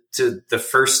to the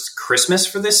first Christmas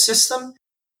for this system,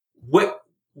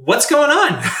 what's going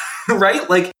on? Right?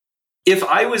 Like, if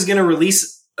I was going to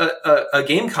release a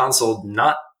game console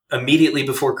not immediately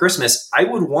before Christmas, I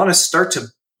would want to start to,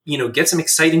 get some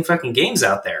exciting fucking games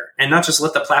out there and not just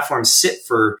let the platform sit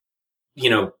for,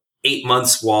 8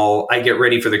 months while I get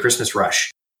ready for the Christmas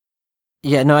rush.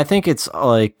 Yeah, no, I think it's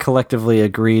like collectively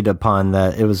agreed upon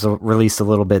that it was released a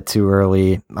little bit too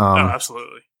early.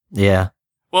 Absolutely. Yeah.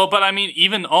 Well, but I mean,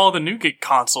 even all the new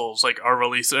consoles like are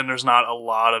released, and there's not a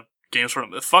lot of games for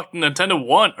them. Fuck Nintendo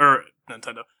One or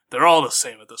Nintendo, they're all the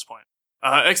same at this point.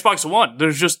 Xbox One,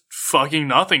 there's just fucking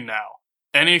nothing now.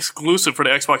 Any exclusive for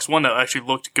the Xbox One that actually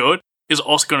looked good is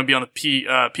also going to be on the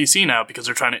PC now because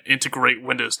they're trying to integrate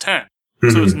Windows 10.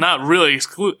 Mm-hmm. So it's not really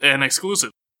an exclusive.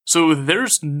 So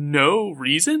there's no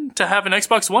reason to have an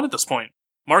Xbox One at this point.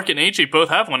 Mark and AJ both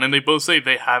have one, and they both say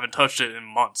they haven't touched it in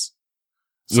months.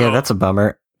 So yeah, that's a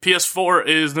bummer. PS4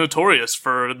 is notorious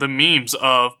for the memes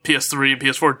of PS3 and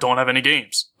PS4 don't have any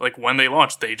games. Like, when they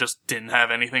launched, they just didn't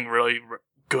have anything really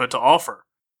good to offer.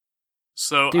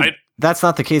 So, Dude, that's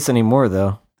not the case anymore,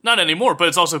 though. Not anymore, but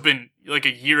it's also been like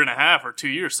a year and a half or 2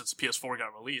 years since PS4 got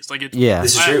released. Like,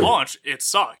 This is at true. launch, it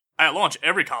sucked. At launch,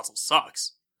 every console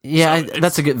sucks. Yeah, So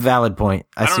that's a good valid point.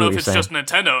 I don't see know what if you're it's saying. just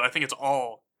Nintendo. I think it's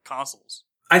all consoles.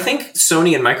 I think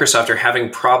Sony and Microsoft are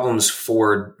having problems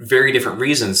for very different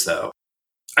reasons, though.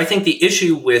 I think the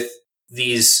issue with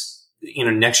these,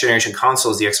 next generation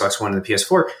consoles, the Xbox One and the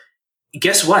PS4,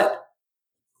 guess what?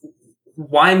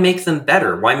 Why make them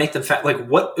better? Why make them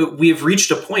we have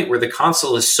reached a point where the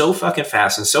console is so fucking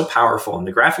fast and so powerful and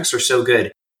the graphics are so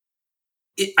good.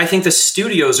 I think the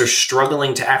studios are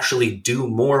struggling to actually do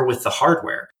more with the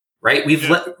hardware, right?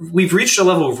 We've reached a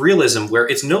level of realism where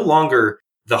it's no longer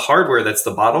the hardware that's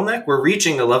the bottleneck. We're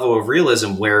reaching a level of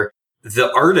realism where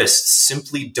the artists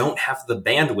simply don't have the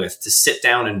bandwidth to sit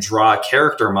down and draw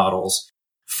character models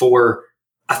for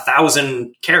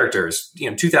 1,000 characters,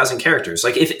 2,000 characters.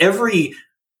 Like, if every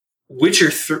Witcher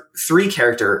 3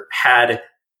 character had,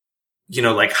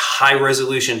 like high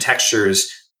resolution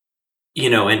textures,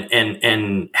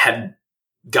 and had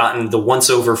gotten the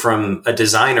once over from a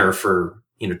designer for,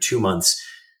 2 months,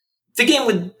 the game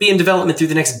would be in development through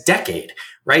the next decade,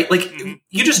 right? Like,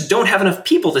 you just don't have enough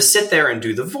people to sit there and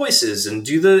do the voices and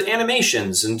do the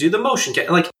animations and do the motion.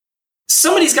 Like,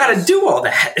 somebody's got to do all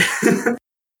that.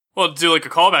 Well, to do like a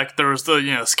callback, there was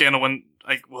the, scandal when,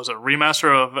 like, was it a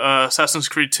remaster of Assassin's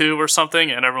Creed 2 or something?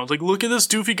 And everyone's like, look at this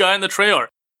doofy guy in the trailer.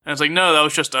 And it's like, no, that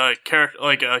was just a character,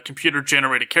 like a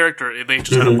computer-generated character. They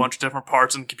just had a bunch of different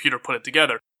parts and the computer put it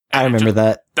together. And I remember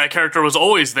that. That character was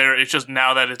always there. It's just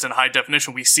now that it's in high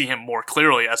definition, we see him more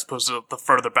clearly as opposed to the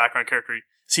further background character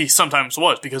he sometimes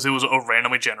was because it was a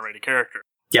randomly generated character.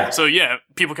 Yeah. So, yeah,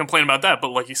 people complain about that. But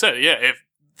like you said, yeah, if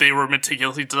they were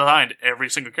meticulously designed every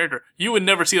single character, you would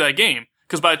never see that game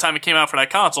because by the time it came out for that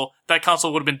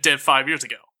console would have been dead 5 years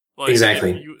ago. Like,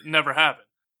 exactly. You never have it.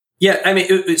 Yeah, I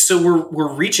mean, so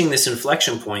we're reaching this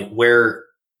inflection point where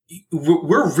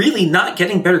we're really not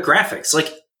getting better graphics.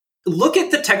 Like, look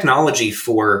at the technology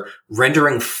for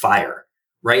rendering fire,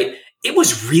 right? It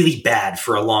was really bad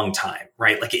for a long time,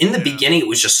 right? Like, in the beginning, it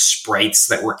was just sprites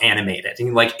that were animated.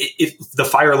 And like, the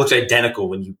fire looked identical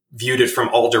when you viewed it from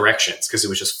all directions because it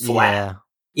was just flat.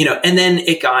 Yeah. And then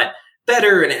it got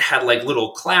better and it had like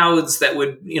little clouds that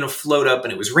would, float up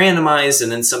and it was randomized.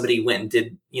 And then somebody went and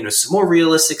did, some more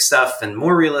realistic stuff and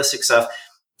more realistic stuff.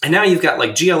 And now you've got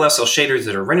like GLSL shaders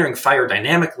that are rendering fire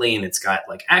dynamically, and it's got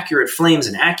like accurate flames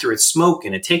and accurate smoke,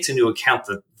 and it takes into account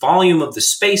the volume of the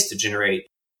space to generate,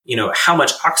 how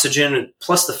much oxygen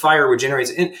plus the fire would generate.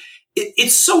 And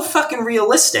it's so fucking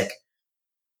realistic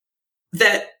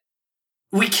that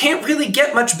we can't really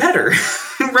get much better,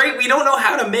 right? We don't know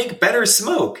how to make better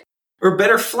smoke or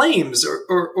better flames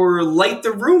or light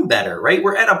the room better, right?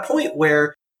 We're at a point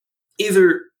where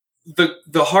either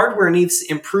the hardware needs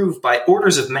to improve by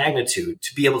orders of magnitude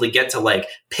to be able to get to like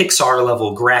Pixar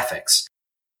level graphics,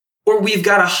 or we've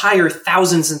got to hire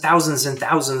thousands and thousands and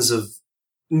thousands of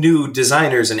new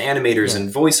designers and animators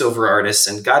and voiceover artists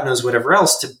and God knows whatever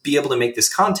else to be able to make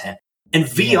this content. And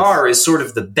VR is sort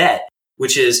of the bet,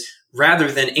 which is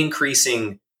rather than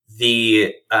increasing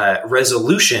the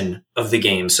resolution of the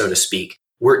game, so to speak,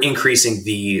 we're increasing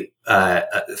the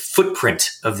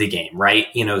footprint of the game, right?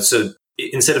 So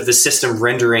instead of the system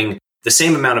rendering the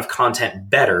same amount of content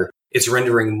better, it's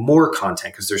rendering more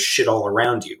content because there's shit all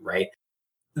around you, right?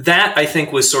 That, I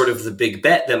think, was sort of the big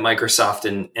bet that Microsoft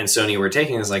and Sony were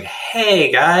taking. Is like,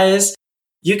 hey, guys,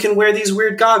 you can wear these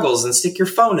weird goggles and stick your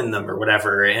phone in them or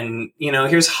whatever. And,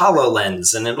 here's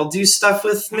HoloLens, and it'll do stuff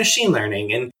with machine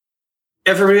learning. And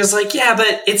everybody was like, yeah,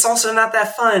 but it's also not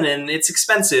that fun, and it's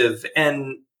expensive.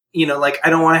 And, I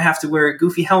don't want to have to wear a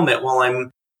goofy helmet while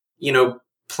I'm,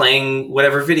 playing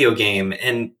whatever video game.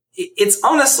 And it's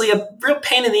honestly a real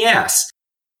pain in the ass.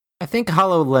 I think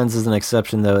HoloLens is an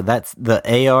exception, though. That's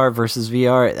the AR versus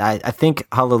VR. I think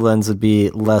HoloLens would be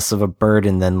less of a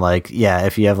burden than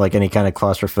if you have like any kind of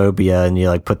claustrophobia and you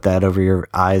like put that over your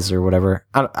eyes or whatever.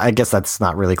 I guess that's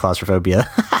not really claustrophobia.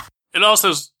 It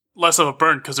also is less of a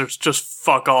burden because there's just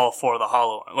fuck all for the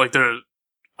HoloLens. Like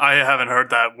I haven't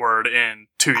heard that word in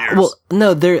 2 years. Well,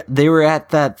 no, they were at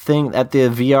that thing at the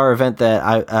VR event that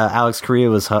Alex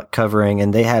Correa was covering,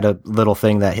 and they had a little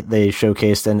thing that they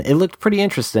showcased, and it looked pretty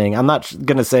interesting. I'm not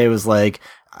gonna say it was like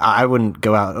I wouldn't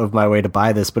go out of my way to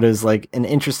buy this, but it was like an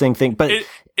interesting thing. But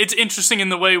it's interesting in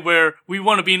the way where we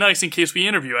want to be nice in case we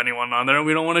interview anyone on there, and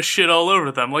we don't want to shit all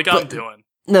over them like I'm doing.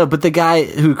 No, but the guy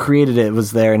who created it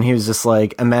was there, and he was just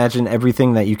like, imagine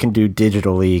everything that you can do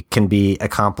digitally can be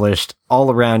accomplished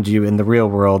all around you in the real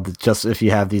world, just if you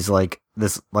have these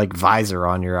this visor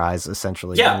on your eyes,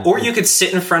 essentially. Yeah, or you could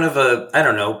sit in front of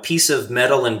a piece of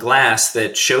metal and glass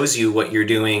that shows you what you're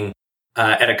doing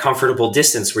at a comfortable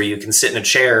distance, where you can sit in a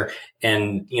chair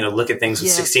and look at things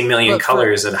with 16 million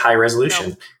colors at high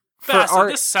resolution.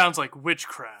 This sounds like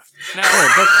witchcraft. Now,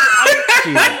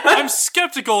 I'm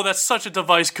skeptical that such a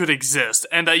device could exist,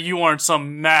 and that you aren't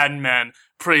some madman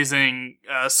praising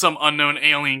some unknown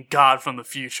alien god from the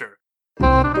future.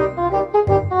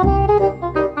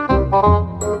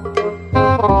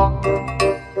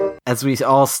 As we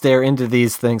all stare into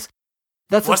these things,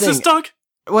 that's what's the thing. This, Doug?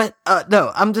 What?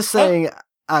 No, I'm just saying.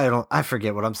 I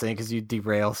forget what I'm saying because you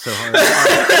derail so hard.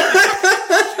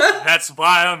 That's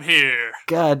why I'm here.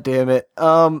 God damn it.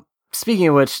 Speaking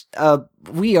of which,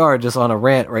 we are just on a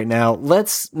rant right now.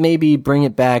 Let's maybe bring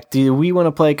it back. Do we want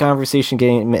to play a conversation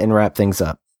game and wrap things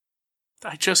up?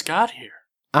 I just got here.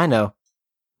 I know.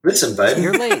 Listen, bud.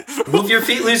 You're late. Move your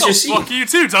feet, lose your seat. Fuck you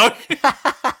too, Doug.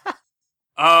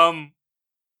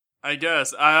 I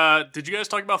guess. Did you guys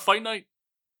talk about Fight Night?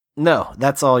 No,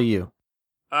 that's all you.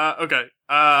 Okay.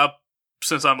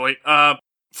 Since I'm late,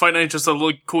 Fight Night is just a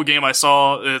really cool game I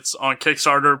saw. It's on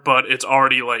Kickstarter, but it's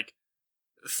already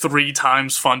 3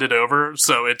 times funded over,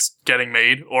 so it's getting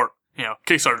made. Or,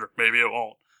 Kickstarter, maybe it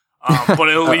won't. But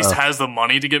it at least has the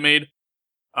money to get made.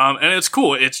 And it's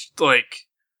cool. It's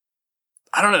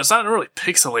I don't know, it's not really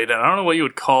pixelated. I don't know what you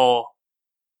would call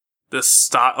this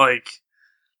style,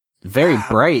 very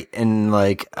bright and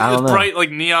I don't know.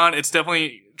 Bright, neon. It's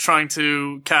definitely trying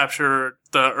to capture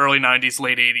the early 90s,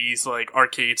 late 80s,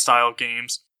 arcade style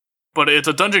games. But it's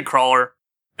a dungeon crawler,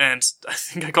 and I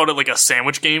think I called it a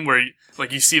sandwich game where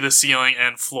you see the ceiling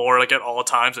and floor at all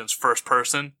times, and it's first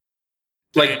person.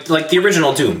 Like the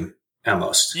original Doom,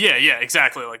 almost. Yeah,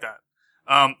 exactly like that.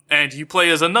 And you play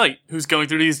as a knight who's going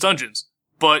through these dungeons,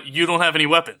 but you don't have any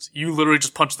weapons. You literally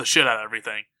just punch the shit out of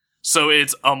everything. So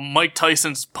it's a Mike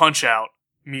Tyson's Punch-Out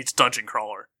meets dungeon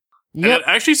crawler. Yep. And it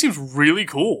actually seems really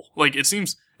cool. It's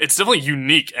definitely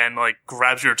unique and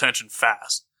grabs your attention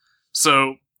fast.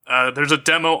 So there's a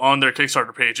demo on their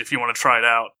Kickstarter page if you want to try it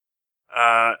out.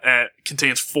 It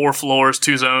contains 4 floors,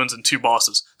 2 zones, and 2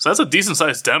 bosses. So that's a decent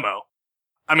sized demo.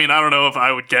 I mean, I don't know if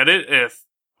I would get it, if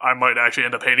I might actually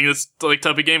end up hating this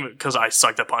type of game because I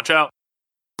sucked at Punch-Out.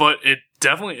 But it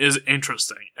definitely is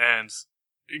interesting, and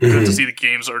good to see the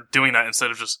games are doing that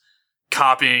instead of just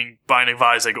copying Binding of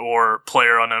Isaac or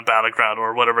PlayerUnknown Battleground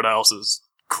or whatever else is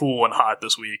cool and hot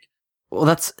this week. Well,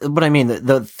 that's what I mean.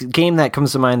 The game that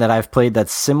comes to mind that I've played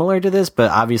that's similar to this, but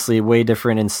obviously way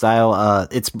different in style,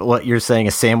 it's what you're saying,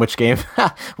 a sandwich game.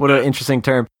 What an interesting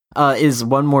term. Is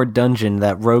One More Dungeon,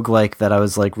 that roguelike that I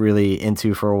was really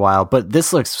into for a while. But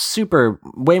this looks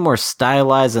way more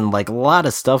stylized and a lot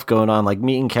of stuff going on,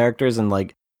 meeting characters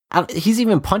and he's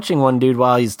even punching one dude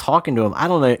while he's talking to him. I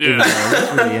don't know. Yeah.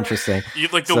 It's really interesting.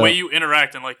 The way you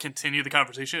interact and continue the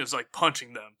conversation is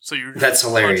punching them. So you're that's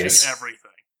hilarious. Punching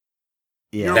everything.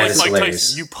 Yeah, you're that is Mike hilarious.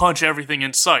 Tyson. You punch everything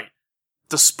in sight,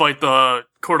 despite the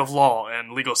court of law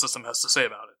and legal system has to say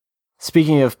about it.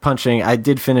 Speaking of punching, I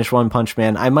did finish One Punch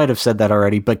Man. I might have said that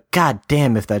already, but god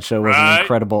damn if that show wasn't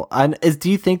incredible.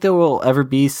 Do you think there will ever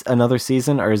be another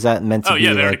season, or is that meant to be? Oh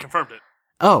yeah, they already confirmed it.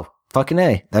 Oh, fucking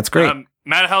A. That's great.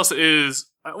 Madhouse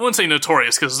is, I wouldn't say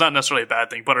notorious because it's not necessarily a bad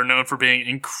thing, but are known for being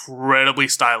incredibly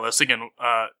stylistic and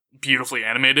beautifully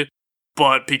animated.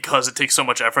 But because it takes so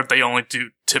much effort, they only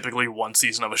do typically 1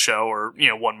 season of a show or,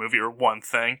 1 movie or 1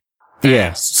 thing.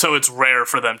 Yeah. So it's rare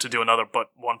for them to do another, but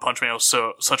One Punch Man was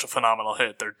such a phenomenal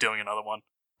hit, they're doing another one.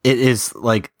 It is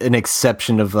an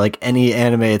exception of any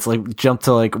anime. It's jump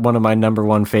to one of my number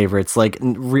 1 favorites,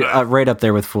 right up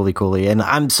there with Fooly Cooly. And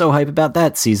I'm so hyped about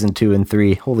that season 2 and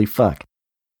 3. Holy fuck.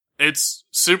 It's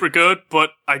super good,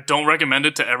 but I don't recommend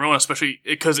it to everyone, especially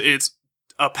because it's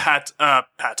a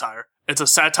satire. It's a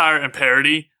satire and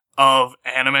parody of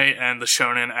anime and the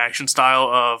shonen action style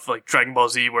of Dragon Ball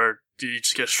Z, where you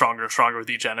just get stronger and stronger with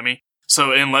each enemy.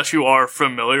 So unless you are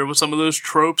familiar with some of those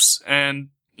tropes and,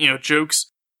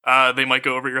 jokes, they might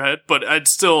go over your head, but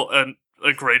it's still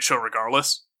a great show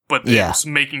regardless. But it's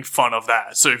making fun of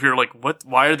that. So if you're what,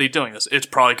 why are they doing this? It's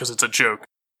probably because it's a joke.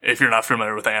 If you're not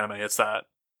familiar with anime, it's that.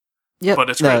 Yeah.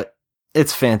 But it's great.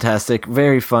 It's fantastic.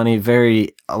 Very funny.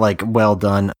 Very, well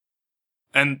done.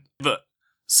 And the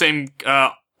same,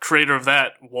 creator of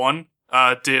that one,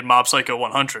 did Mob Psycho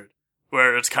 100.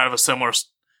 Where it's kind of a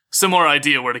similar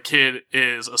idea where the kid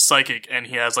is a psychic and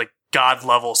he has god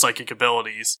level psychic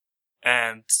abilities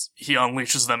and he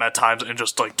unleashes them at times and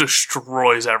just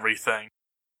destroys everything.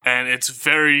 and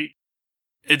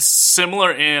it's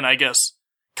similar in, I guess,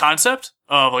 concept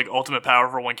of like ultimate power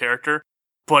for one character,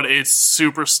 but it's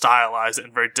super stylized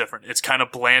and very different. It's kind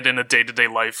of bland in the day-to-day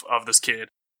life of this kid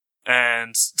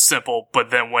and simple,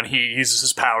 but then when he uses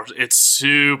his powers, it's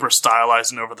super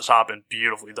stylized and over the top and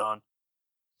beautifully done.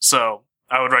 So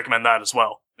I would recommend that as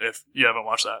well if you haven't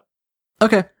watched that.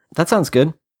 Okay, that sounds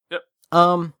good. Yep.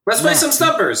 Let's play some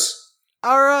Stumpers.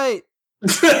 All right.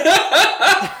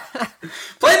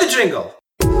 Play the jingle.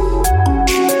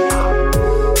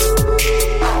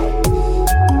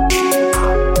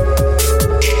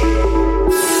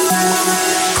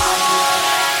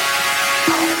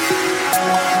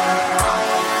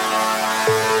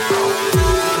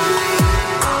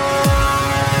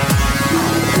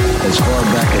 As far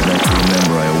back as I can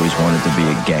remember, I always wanted to be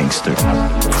a gangster.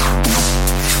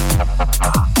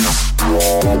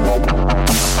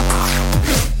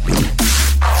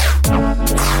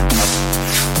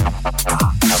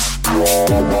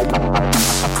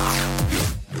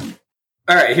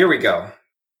 All right, here we go.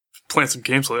 Playing some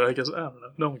games later, I guess. I don't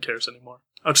know. No one cares anymore.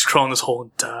 I'll just crawl in this hole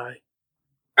and die.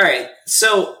 All right,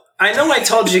 so I know I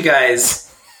told you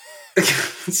guys...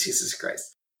 Jesus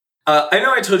Christ. I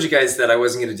know I told you guys that I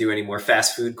wasn't going to do any more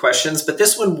fast food questions, but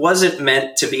this one wasn't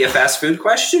meant to be a fast food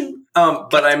question.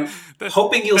 But I'm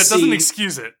hoping you'll see. That doesn't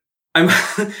excuse it. I'm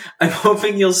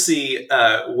hoping you'll see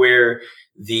where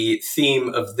the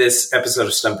theme of this episode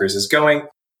of Stumpers is going.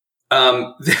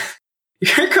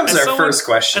 Here comes our first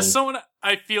question. As someone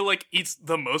I feel like eats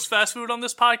the most fast food on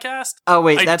this podcast. Oh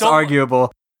wait, that's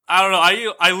arguable. I don't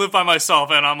know. I live by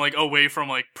myself and I'm like away from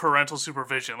like parental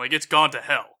supervision. Like it's gone to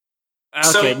hell.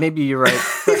 Okay, maybe you're right.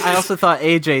 I also thought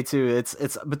AJ too.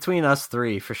 It's between us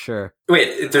three for sure.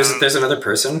 Wait, there's another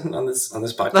person on this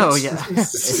podcast. Oh yeah,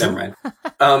 never mind.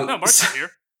 No, Mark's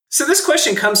here. So this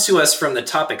question comes to us from the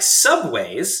topic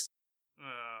Subways.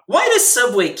 Why does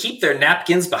Subway keep their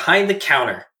napkins behind the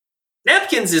counter?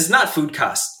 Napkins is not food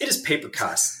cost; it is paper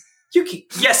cost.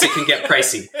 Yes, it can get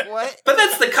pricey. What? But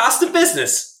that's the cost of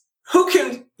business. Who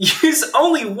can use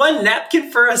only one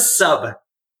napkin for a sub?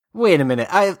 Wait a minute.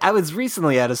 I was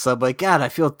recently at a Subway. God, I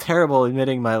feel terrible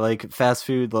admitting my like fast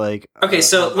food like. Okay,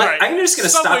 so right. I'm just going to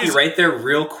stop you right there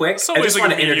real quick. I just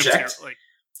want to interject.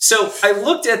 So I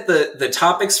looked at the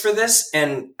topics for this,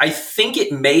 and I think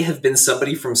it may have been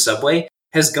somebody from Subway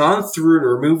has gone through and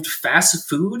removed fast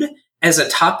food as a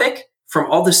topic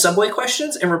from all the Subway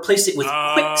questions and replaced it with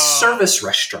quick service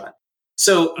restaurant.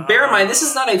 So bear in mind, this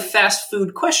is not a fast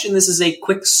food question. This is a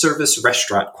quick service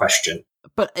restaurant question.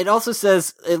 But it also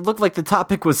says it looked like the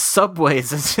topic was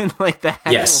Subways, as in like the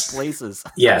actual places.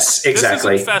 Yes,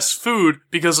 exactly. This isn't fast food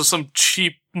because of some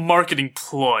cheap marketing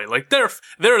ploy. Like they're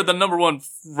the number one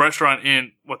restaurant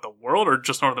in the world or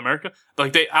just North America.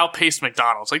 Like they outpaced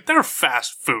McDonald's. Like they're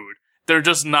fast food. They're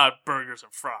just not burgers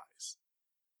and fries.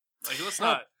 Like let's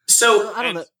not. So I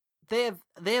don't know.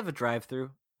 They have a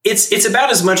drive-through. It's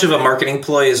about as much of a marketing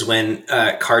ploy as when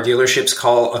car dealerships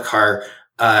call a car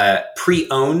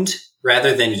pre-owned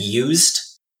rather than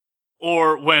used.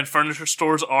 Or when furniture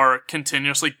stores are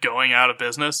continuously going out of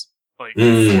business, like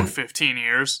for 15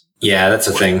 years. Yeah, that's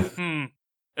a thing.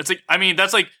 It's like, I mean,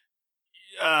 that's like,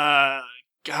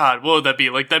 God, what would that be?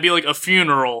 Like, that'd be like a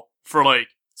funeral for like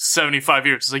 75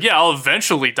 years. It's like, yeah, I'll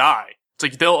eventually die. It's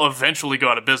like, they'll eventually go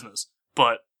out of business.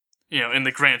 But, in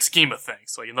the grand scheme of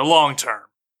things, like in the long term.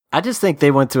 I just think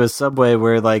they went to a Subway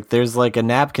where, like, there's, like, a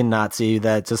napkin Nazi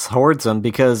that just hoards them,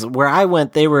 because where I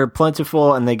went, they were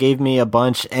plentiful, and they gave me a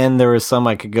bunch, and there was some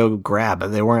I could go grab, but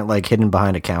they weren't, like, hidden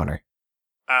behind a counter.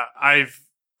 I've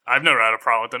never had a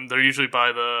problem with them. They're usually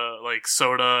by the, like,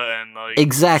 soda and, like,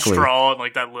 exactly. straw and,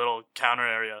 like, that little counter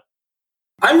area.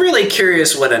 I'm really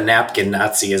curious what a napkin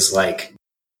Nazi is like.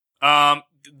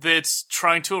 It's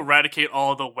trying to eradicate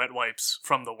all the wet wipes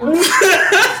from the world.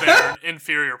 They're an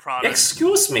inferior product.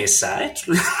 Excuse me, sir. It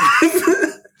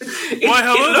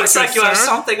looks like you have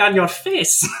something on your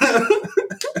face.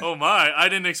 Oh my, I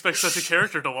didn't expect such a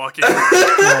character to walk in.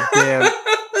 God damn.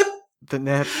 The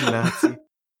napkin Nazi.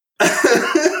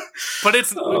 But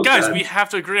it's, guys, God. We have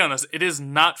to agree on this. It is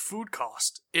not food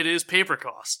cost. It is paper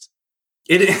cost.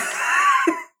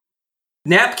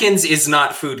 Napkins is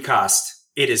not food cost.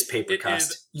 It is paper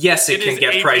cost. Yes, it can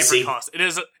get pricey. Paper cost.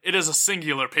 It is a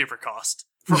singular paper cost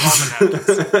for all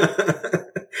the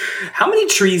napkins. How many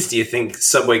trees do you think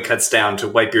Subway cuts down to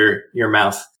wipe your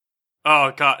mouth?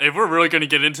 Oh God, if we're really going to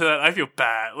get into that, I feel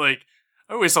bad. Like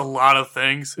I waste a lot of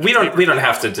things. We don't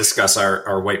have to discuss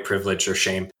our white privilege or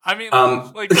shame. I mean,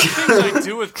 like the things I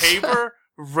do with paper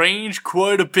range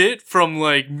quite a bit from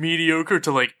like mediocre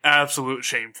to like absolute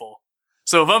shameful.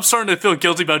 So if I'm starting to feel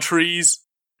guilty about trees,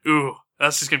 ooh.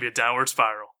 That's just going to be a downward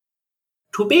spiral.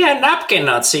 To be a napkin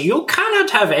Nazi, you cannot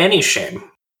have any shame.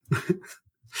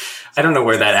 I don't know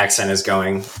where that accent is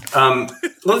going.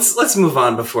 Let's move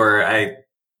on before I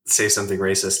say something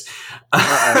racist.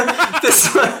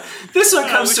 This one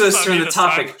comes to us from the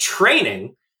topic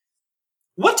training.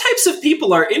 What types of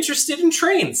people are interested in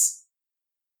trains?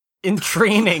 In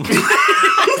training.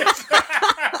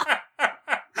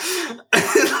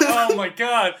 Oh my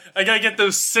god. I gotta get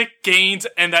those sick gains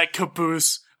and that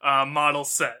caboose model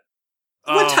set.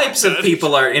 What types of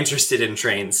people are interested in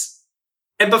trains?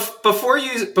 And before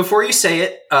you say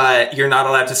it, you're not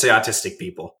allowed to say autistic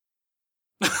people.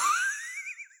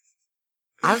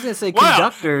 I was going to say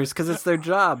conductors because it's their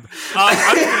job.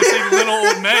 I was going to say little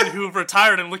old men who have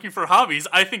retired and looking for hobbies.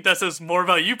 I think that says more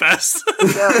about you, Bess.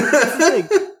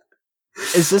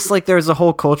 Is this like there's a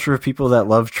whole culture of people that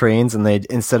love trains and they,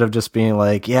 instead of just being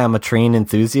like, yeah, I'm a train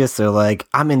enthusiast, they're like,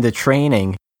 I'm into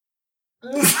training.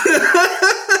 Is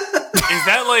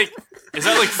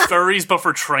that like furries but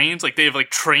for trains? Like they have like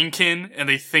trainkin and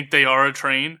they think they are a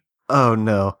train? Oh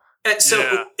no. It's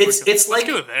like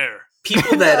go there.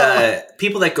 people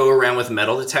that go around with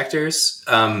metal detectors.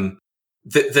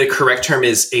 The correct term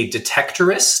is a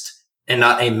detectorist and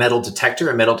not a metal detector.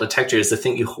 A metal detector is the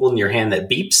thing you hold in your hand that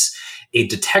beeps. A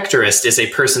detectorist is a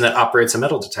person that operates a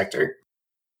metal detector.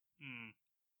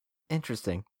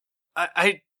 Interesting.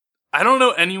 I don't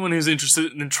know anyone who's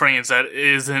interested in trains that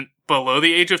isn't below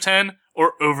the age of 10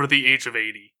 or over the age of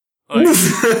 80.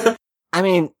 Like, I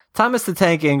mean, Thomas the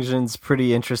Tank Engine's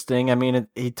pretty interesting. I mean,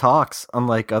 he talks,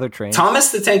 unlike other trains.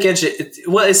 Thomas the Tank Engine.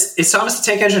 Well, is Thomas the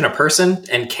Tank Engine a person?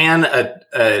 And can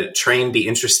a train be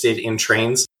interested in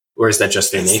trains, or is that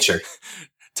just their nature?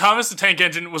 Thomas the Tank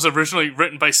Engine was originally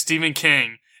written by Stephen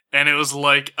King, and it was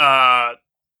like,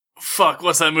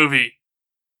 what's that movie?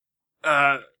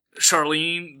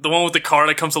 Charlene, the one with the car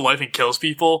that comes to life and kills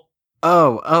people.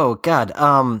 Oh, God.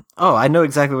 I know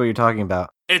exactly what you're talking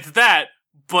about. It's that,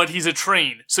 but he's a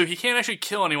train, so he can't actually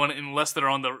kill anyone unless they're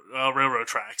on the railroad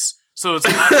tracks. So it's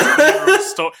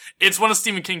not it's one of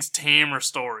Stephen King's tamer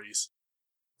stories.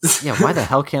 Yeah, why the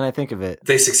hell can't I think of it?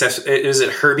 Is it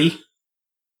Herbie?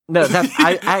 No,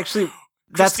 I actually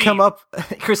that's Christine. come up.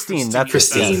 Christine. That's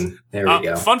Christine. There we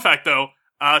go. Fun fact, though,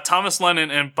 Thomas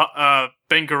Lennon and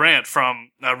Ben Garant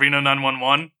from Reno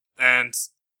 911 and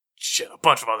a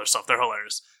bunch of other stuff. They're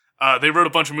hilarious. They wrote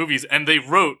a bunch of movies, and they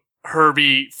wrote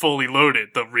Herbie Fully Loaded,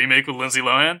 the remake with Lindsay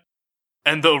Lohan.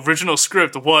 And the original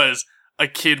script was a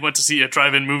kid went to see a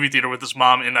drive-in movie theater with his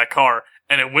mom in that car,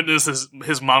 and it witnesses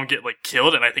his mom get like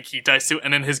killed, and I think he dies too.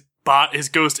 And then his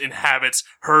ghost inhabits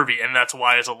Herbie, and that's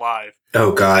why he's alive.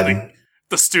 Oh God. Like,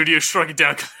 the studio shrunk it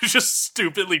down because it's just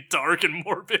stupidly dark and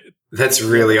morbid. That's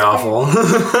really awful.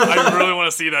 I really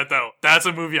want to see that, though. That's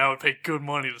a movie I would pay good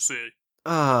money to see.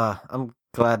 I'm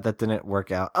glad that didn't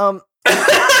work out. Training.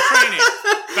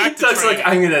 Back to Doug's training. like,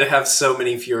 I'm gonna have so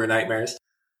many fewer nightmares.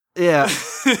 Yeah.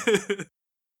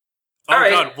 Oh,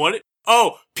 right. God, what?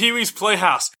 Oh, Pee-wee's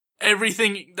Playhouse.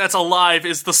 Everything that's alive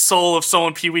is the soul of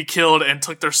someone Pee-wee killed and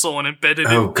took their soul and embedded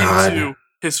it into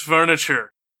his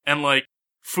furniture and, like,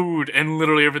 food and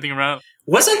literally everything around.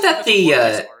 Wasn't that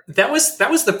that was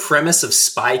the premise of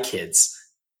Spy Kids?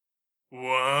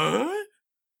 What?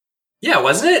 Yeah,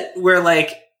 wasn't it? Where,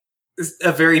 like,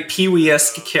 a very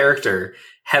Pee-wee-esque character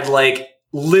had, like,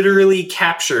 literally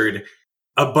captured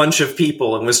a bunch of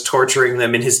people and was torturing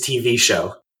them in his TV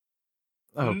show.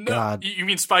 Oh, No, God. You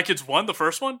mean Spy Kids 1, the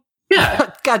first one?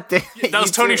 Yeah. God damn it. That was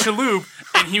you Tony two. Shalhoub,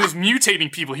 and he was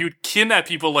mutating people. He would kidnap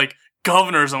people like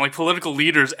governors and like political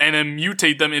leaders and then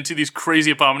mutate them into these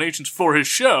crazy abominations for his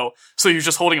show. So he was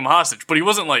just holding them hostage, but he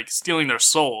wasn't like stealing their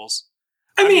souls.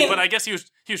 I mean, but I guess he was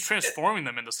transforming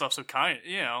them into stuff. So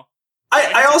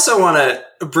I also want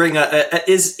to bring up,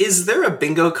 is there a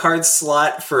bingo card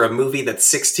slot for a movie that's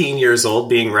 16 years old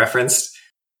being referenced?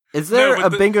 Is there No, a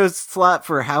but bingo slot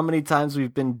for how many times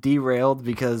we've been derailed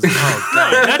because, oh,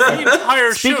 God. No, that's the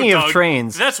entire show, Speaking of dog.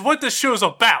 trains. That's what this show's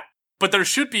about. But there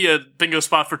should be a bingo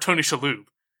spot for Tony Shalhoub.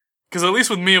 Because at least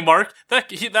with me and Mark,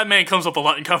 that man comes up a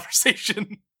lot in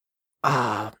conversation.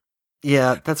 Yeah,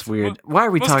 that's weird. Why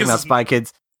are we talking about Spy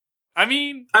Kids? I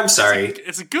mean, I'm sorry.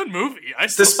 It's a good movie.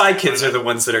 The Spy Kids are the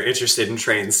ones that are interested in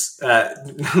trains.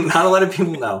 Not a lot of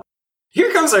people know.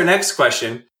 Here comes our next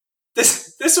question.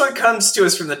 This one comes to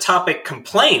us from the topic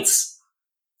complaints.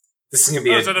 This is going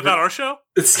to be is that about our show?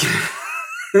 This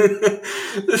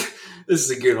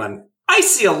is a good one. I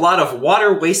see a lot of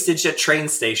water wastage at train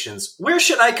stations. Where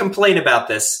should I complain about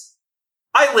this?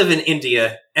 I live in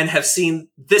India and have seen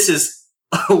this is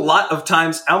a lot of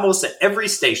times almost at every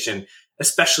station,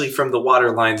 especially from the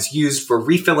water lines used for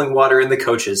refilling water in the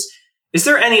coaches. Is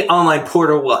there any online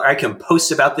portal where I can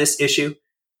post about this issue?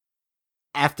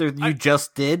 After you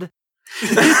just did?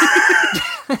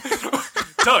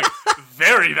 Doug,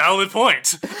 very valid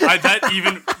point.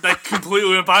 That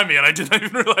completely went by me, and I did not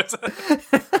even realize that.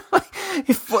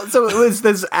 So it was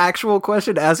this actual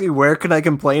question asking where can I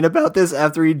complain about this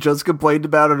after he just complained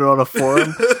about it on a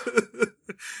forum?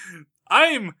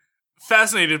 I'm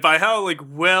fascinated by how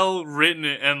well written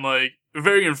and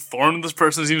very informed this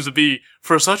person seems to be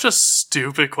for such a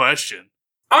stupid question.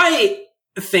 I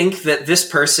think that this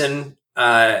person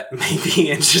may be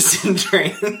interested in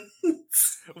trains.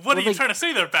 What are you trying to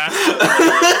say there, bastard?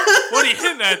 What are you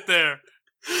hitting at there?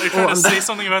 Are you trying to say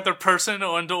something about their person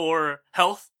or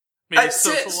health? Maybe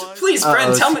social-wise? Please,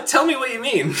 friend, tell me what you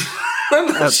mean. I'm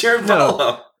not sure I'm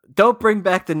no. Don't bring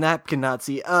back the napkin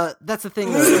Nazi. That's the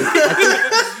thing.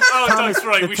 That's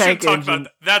right. We should talk about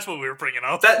that. That's what we were bringing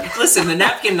up. Listen, the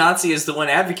napkin Nazi is the one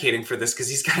advocating for this because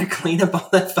he's got to clean up all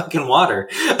that fucking water.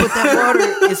 But that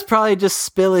water is probably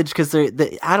just spillage because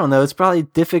I don't know. It's probably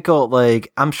difficult.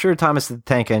 I'm sure Thomas the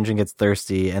Tank Engine gets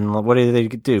thirsty, and what do they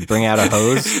do? Bring out a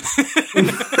hose?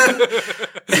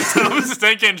 Thomas the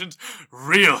Tank Engine's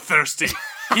real thirsty.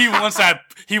 He wants that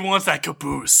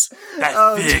caboose.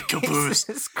 That big caboose.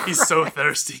 He's so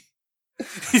thirsty.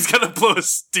 He's got to blow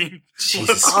his steam.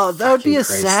 That would be a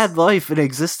sad life in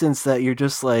existence that you're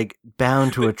just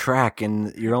bound to a track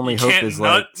and your only hope is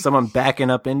someone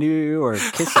backing up into you or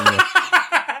kissing you.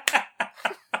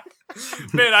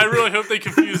 Man, I really hope they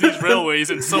confuse these railways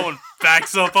and someone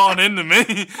backs up on into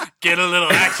me. Get a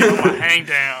little action on my hang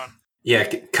down.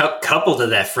 Yeah, coupled to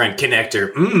that front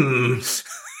connector.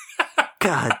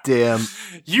 God damn.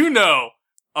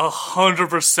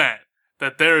 100%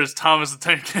 that there is Thomas the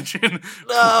Tank Engine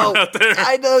out there.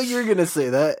 I know you're going to say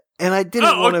that, and I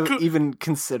didn't want to even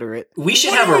consider it. We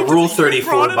should have a Rule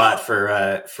 34 bot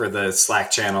for the Slack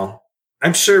channel.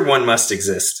 I'm sure one must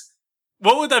exist.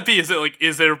 What would that be?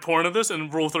 Is there porn of this?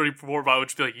 And Rule 34 bot would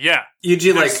just be yeah. You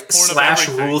do /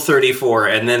 Rule 34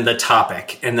 and then the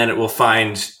topic, and then it will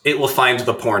find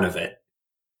the porn of it.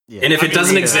 Yeah. And if it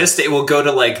doesn't exist, it will go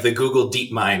to the Google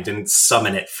DeepMind and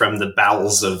summon it from the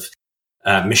bowels of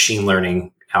machine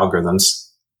learning algorithms.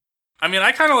 I mean,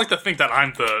 I kind of like to think that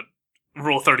I'm the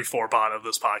Rule 34 bot of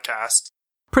this podcast.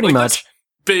 Pretty much.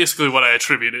 Basically what I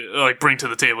attribute it, bring to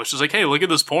the table. It's just hey, look at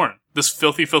this porn. This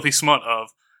filthy, filthy smut of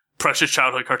precious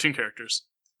childhood cartoon characters.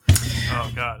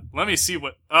 Oh, God. Let me see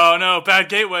what... Oh, no. Bad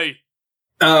Gateway.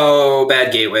 Oh,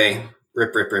 Bad Gateway.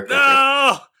 Rip.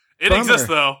 No! It exists,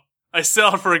 though. I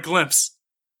sailed for a glimpse.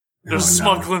 There's a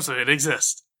small glimpse of it. It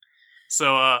exists.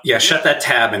 So, yeah, shut that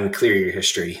tab and clear your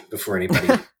history before anybody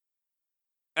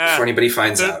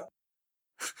finds out.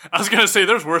 I was going to say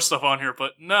there's worse stuff on here,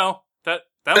 but no. That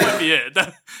might be it.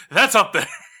 That's up there.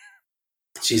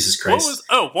 Jesus Christ.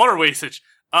 Water wastage.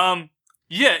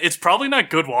 Yeah, it's probably not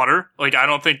good water. I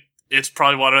don't think it's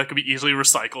probably water that could be easily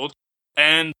recycled.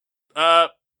 And,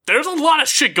 there's a lot of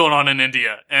shit going on in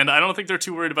India, and I don't think they're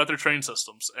too worried about their train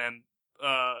systems. And,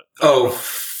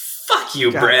 fuck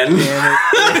you, Bren.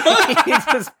 He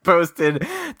just posted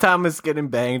Thomas getting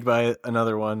banged by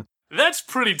another one. That's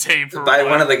pretty tame for by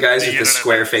one of the guys with the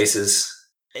square faces.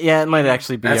 Yeah, it might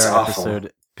actually be That's our awful.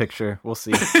 episode picture. We'll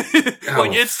see.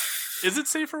 Is it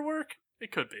safe for work?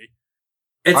 It could be.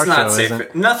 It's Our not show safe.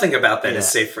 isn't. Nothing about that is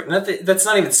safe for nothing. That's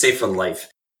not even safe for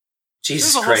life.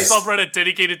 Jesus Christ! There's a whole subreddit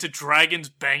dedicated to dragons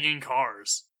banging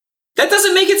cars. That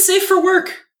doesn't make it safe for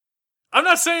work. I'm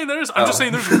not saying there is. I'm just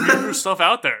saying there's weirder stuff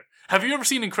out there. Have you ever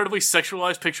seen incredibly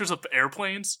sexualized pictures of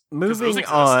airplanes? Moving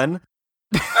on.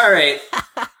 All right.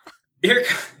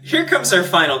 Here comes our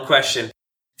final question.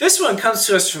 This one comes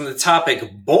to us from the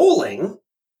topic bowling.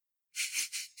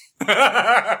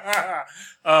 I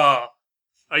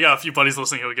got a few buddies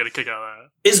listening who will get a kick out of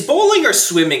that. Is bowling or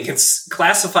swimming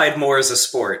classified more as a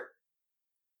sport?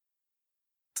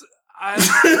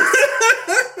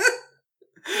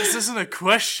 This isn't a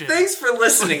question. Thanks for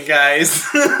listening, guys.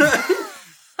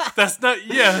 That's not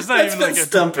even like a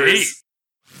debate.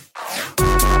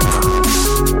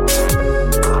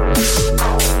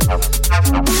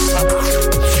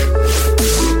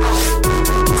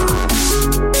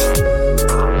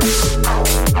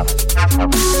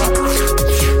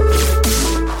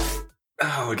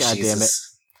 Oh, God Jesus. damn it.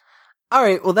 All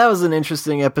right, well, that was an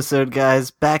interesting episode,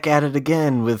 guys. Back at it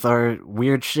again with our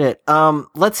weird shit.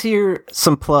 Let's hear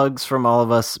some plugs from all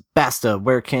of us. Basta,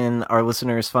 where can our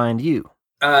listeners find you?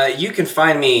 You can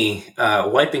find me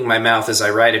wiping my mouth as I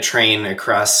ride a train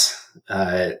across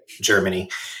Germany.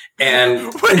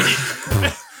 And what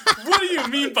do you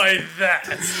mean by that?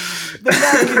 The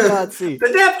napkin Nazi. The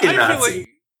napkin Nazi.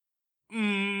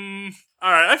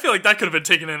 All right, I feel like that could have been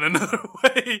taken in another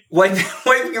way.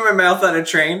 Wiping my mouth on a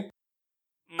train.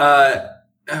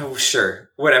 Oh, sure.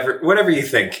 Whatever you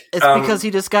think. It's because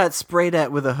he just got sprayed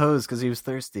at with a hose because he was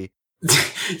thirsty.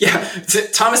 Yeah,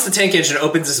 Thomas the Tank Engine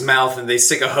opens his mouth and they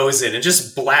stick a hose in and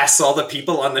just blasts all the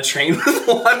people on the train with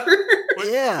water.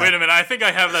 Wait a minute, I think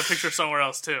I have that picture somewhere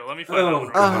else too. Let me find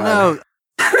it. Oh no.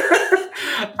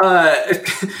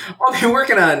 I'll be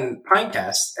working on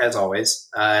Pinecast, as always.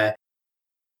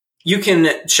 You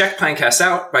can check Pinecast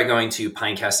out by going to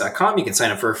pinecast.com. You can sign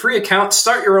up for a free account,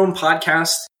 start your own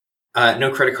podcast.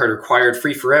 No credit card required,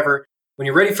 free forever. When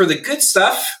you're ready for the good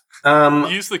stuff,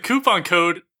 use the coupon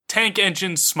code Tank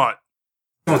Engine Smut.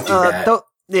 Don't do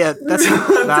that. That's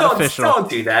not official. Don't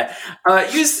do that.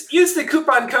 Use the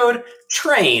coupon code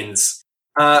TRAINS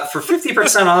for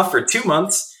 50% off for 2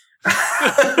 months.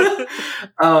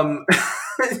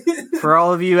 For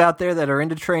all of you out there that are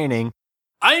into training,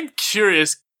 I'm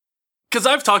curious because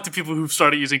I've talked to people who've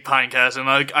started using Pinecast and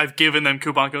I've given them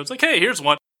coupon codes. Like, hey, here's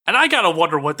one, and I gotta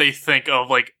wonder what they think of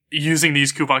like using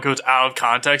these coupon codes out of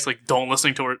context. Like, don't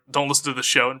listen to the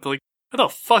show and be like, what the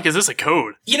fuck is this a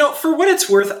code? You know, for what it's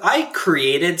worth, I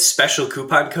created special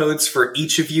coupon codes for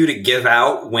each of you to give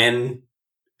out when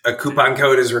a coupon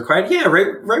code is required. Yeah,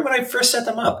 right when I first set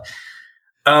them up.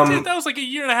 Dude, that was like a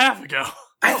year and a half ago.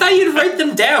 I thought you'd write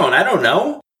them down. I don't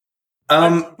know.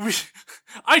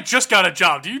 I just got a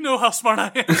job. Do you know how smart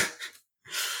I am?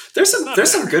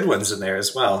 There's some good ones in there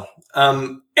as well.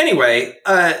 Anyway,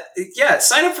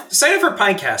 sign up for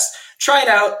Pinecast. Try it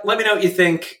out. Let me know what you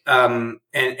think.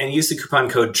 And use the coupon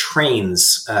code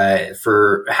TRAINS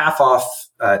for half off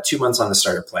 2 months on the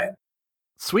starter plan.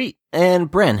 Sweet. And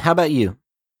Bren, how about you?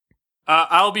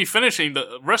 I'll be finishing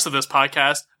the rest of this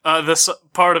podcast. This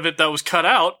part of it that was cut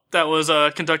out, that was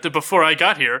conducted before I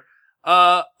got here,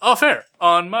 off air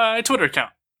on my Twitter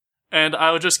account. And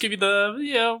I will just give you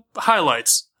the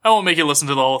highlights. I won't make you listen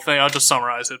to the whole thing. I'll just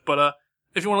summarize it. But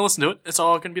if you want to listen to it, it's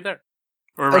all going to be there.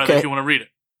 Or rather, if you want to read it.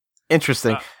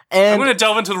 Interesting. I'm going to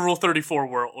delve into the Rule 34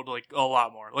 world like a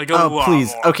lot more. Like a lot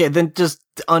please. More. Okay, then just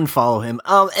unfollow him.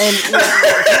 And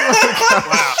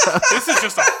wow, this is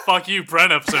just a fuck you,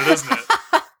 Brent episode, isn't it?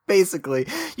 Basically,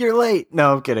 you're late.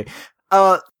 No, I'm kidding.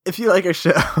 If you like our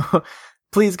show,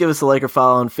 please give us a like or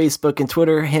follow on Facebook and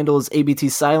Twitter. Handle is ABT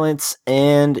Silence.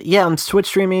 And yeah, I'm Twitch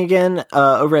streaming again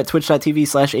over at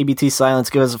twitch.tv/ABT Silence.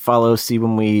 Give us a follow. See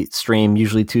when we stream,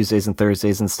 usually Tuesdays and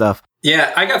Thursdays and stuff.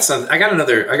 Yeah, I got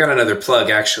another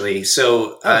plug actually.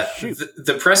 So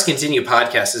the Press Continue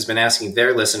podcast has been asking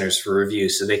their listeners for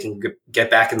reviews so they can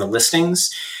get back in the listings.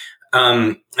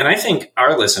 And I think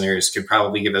our listeners could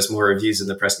probably give us more reviews than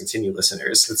the Press Continue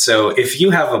listeners. And so if you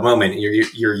have a moment and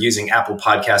you're using Apple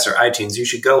Podcasts or iTunes, you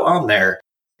should go on there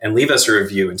and leave us a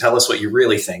review and tell us what you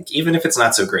really think, even if it's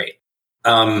not so great.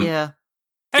 Yeah.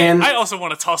 Hey, and I also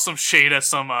want to toss some shade at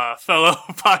some fellow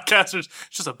podcasters.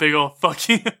 Just a big old fuck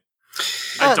you.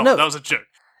 No. That was a joke.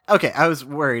 Okay, I was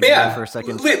worried for a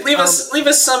second. Leave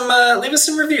us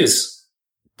some reviews.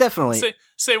 Definitely.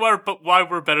 Say why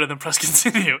we're better than Press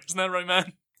Continue. Isn't that right,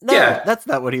 man? No, that's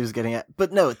not what he was getting at.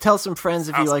 But no, tell some friends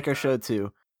if you like our show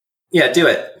too. Yeah, do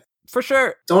it. For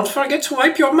sure. Don't forget to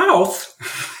wipe your mouth.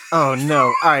 Oh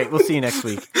no. All right, we'll see you next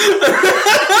week.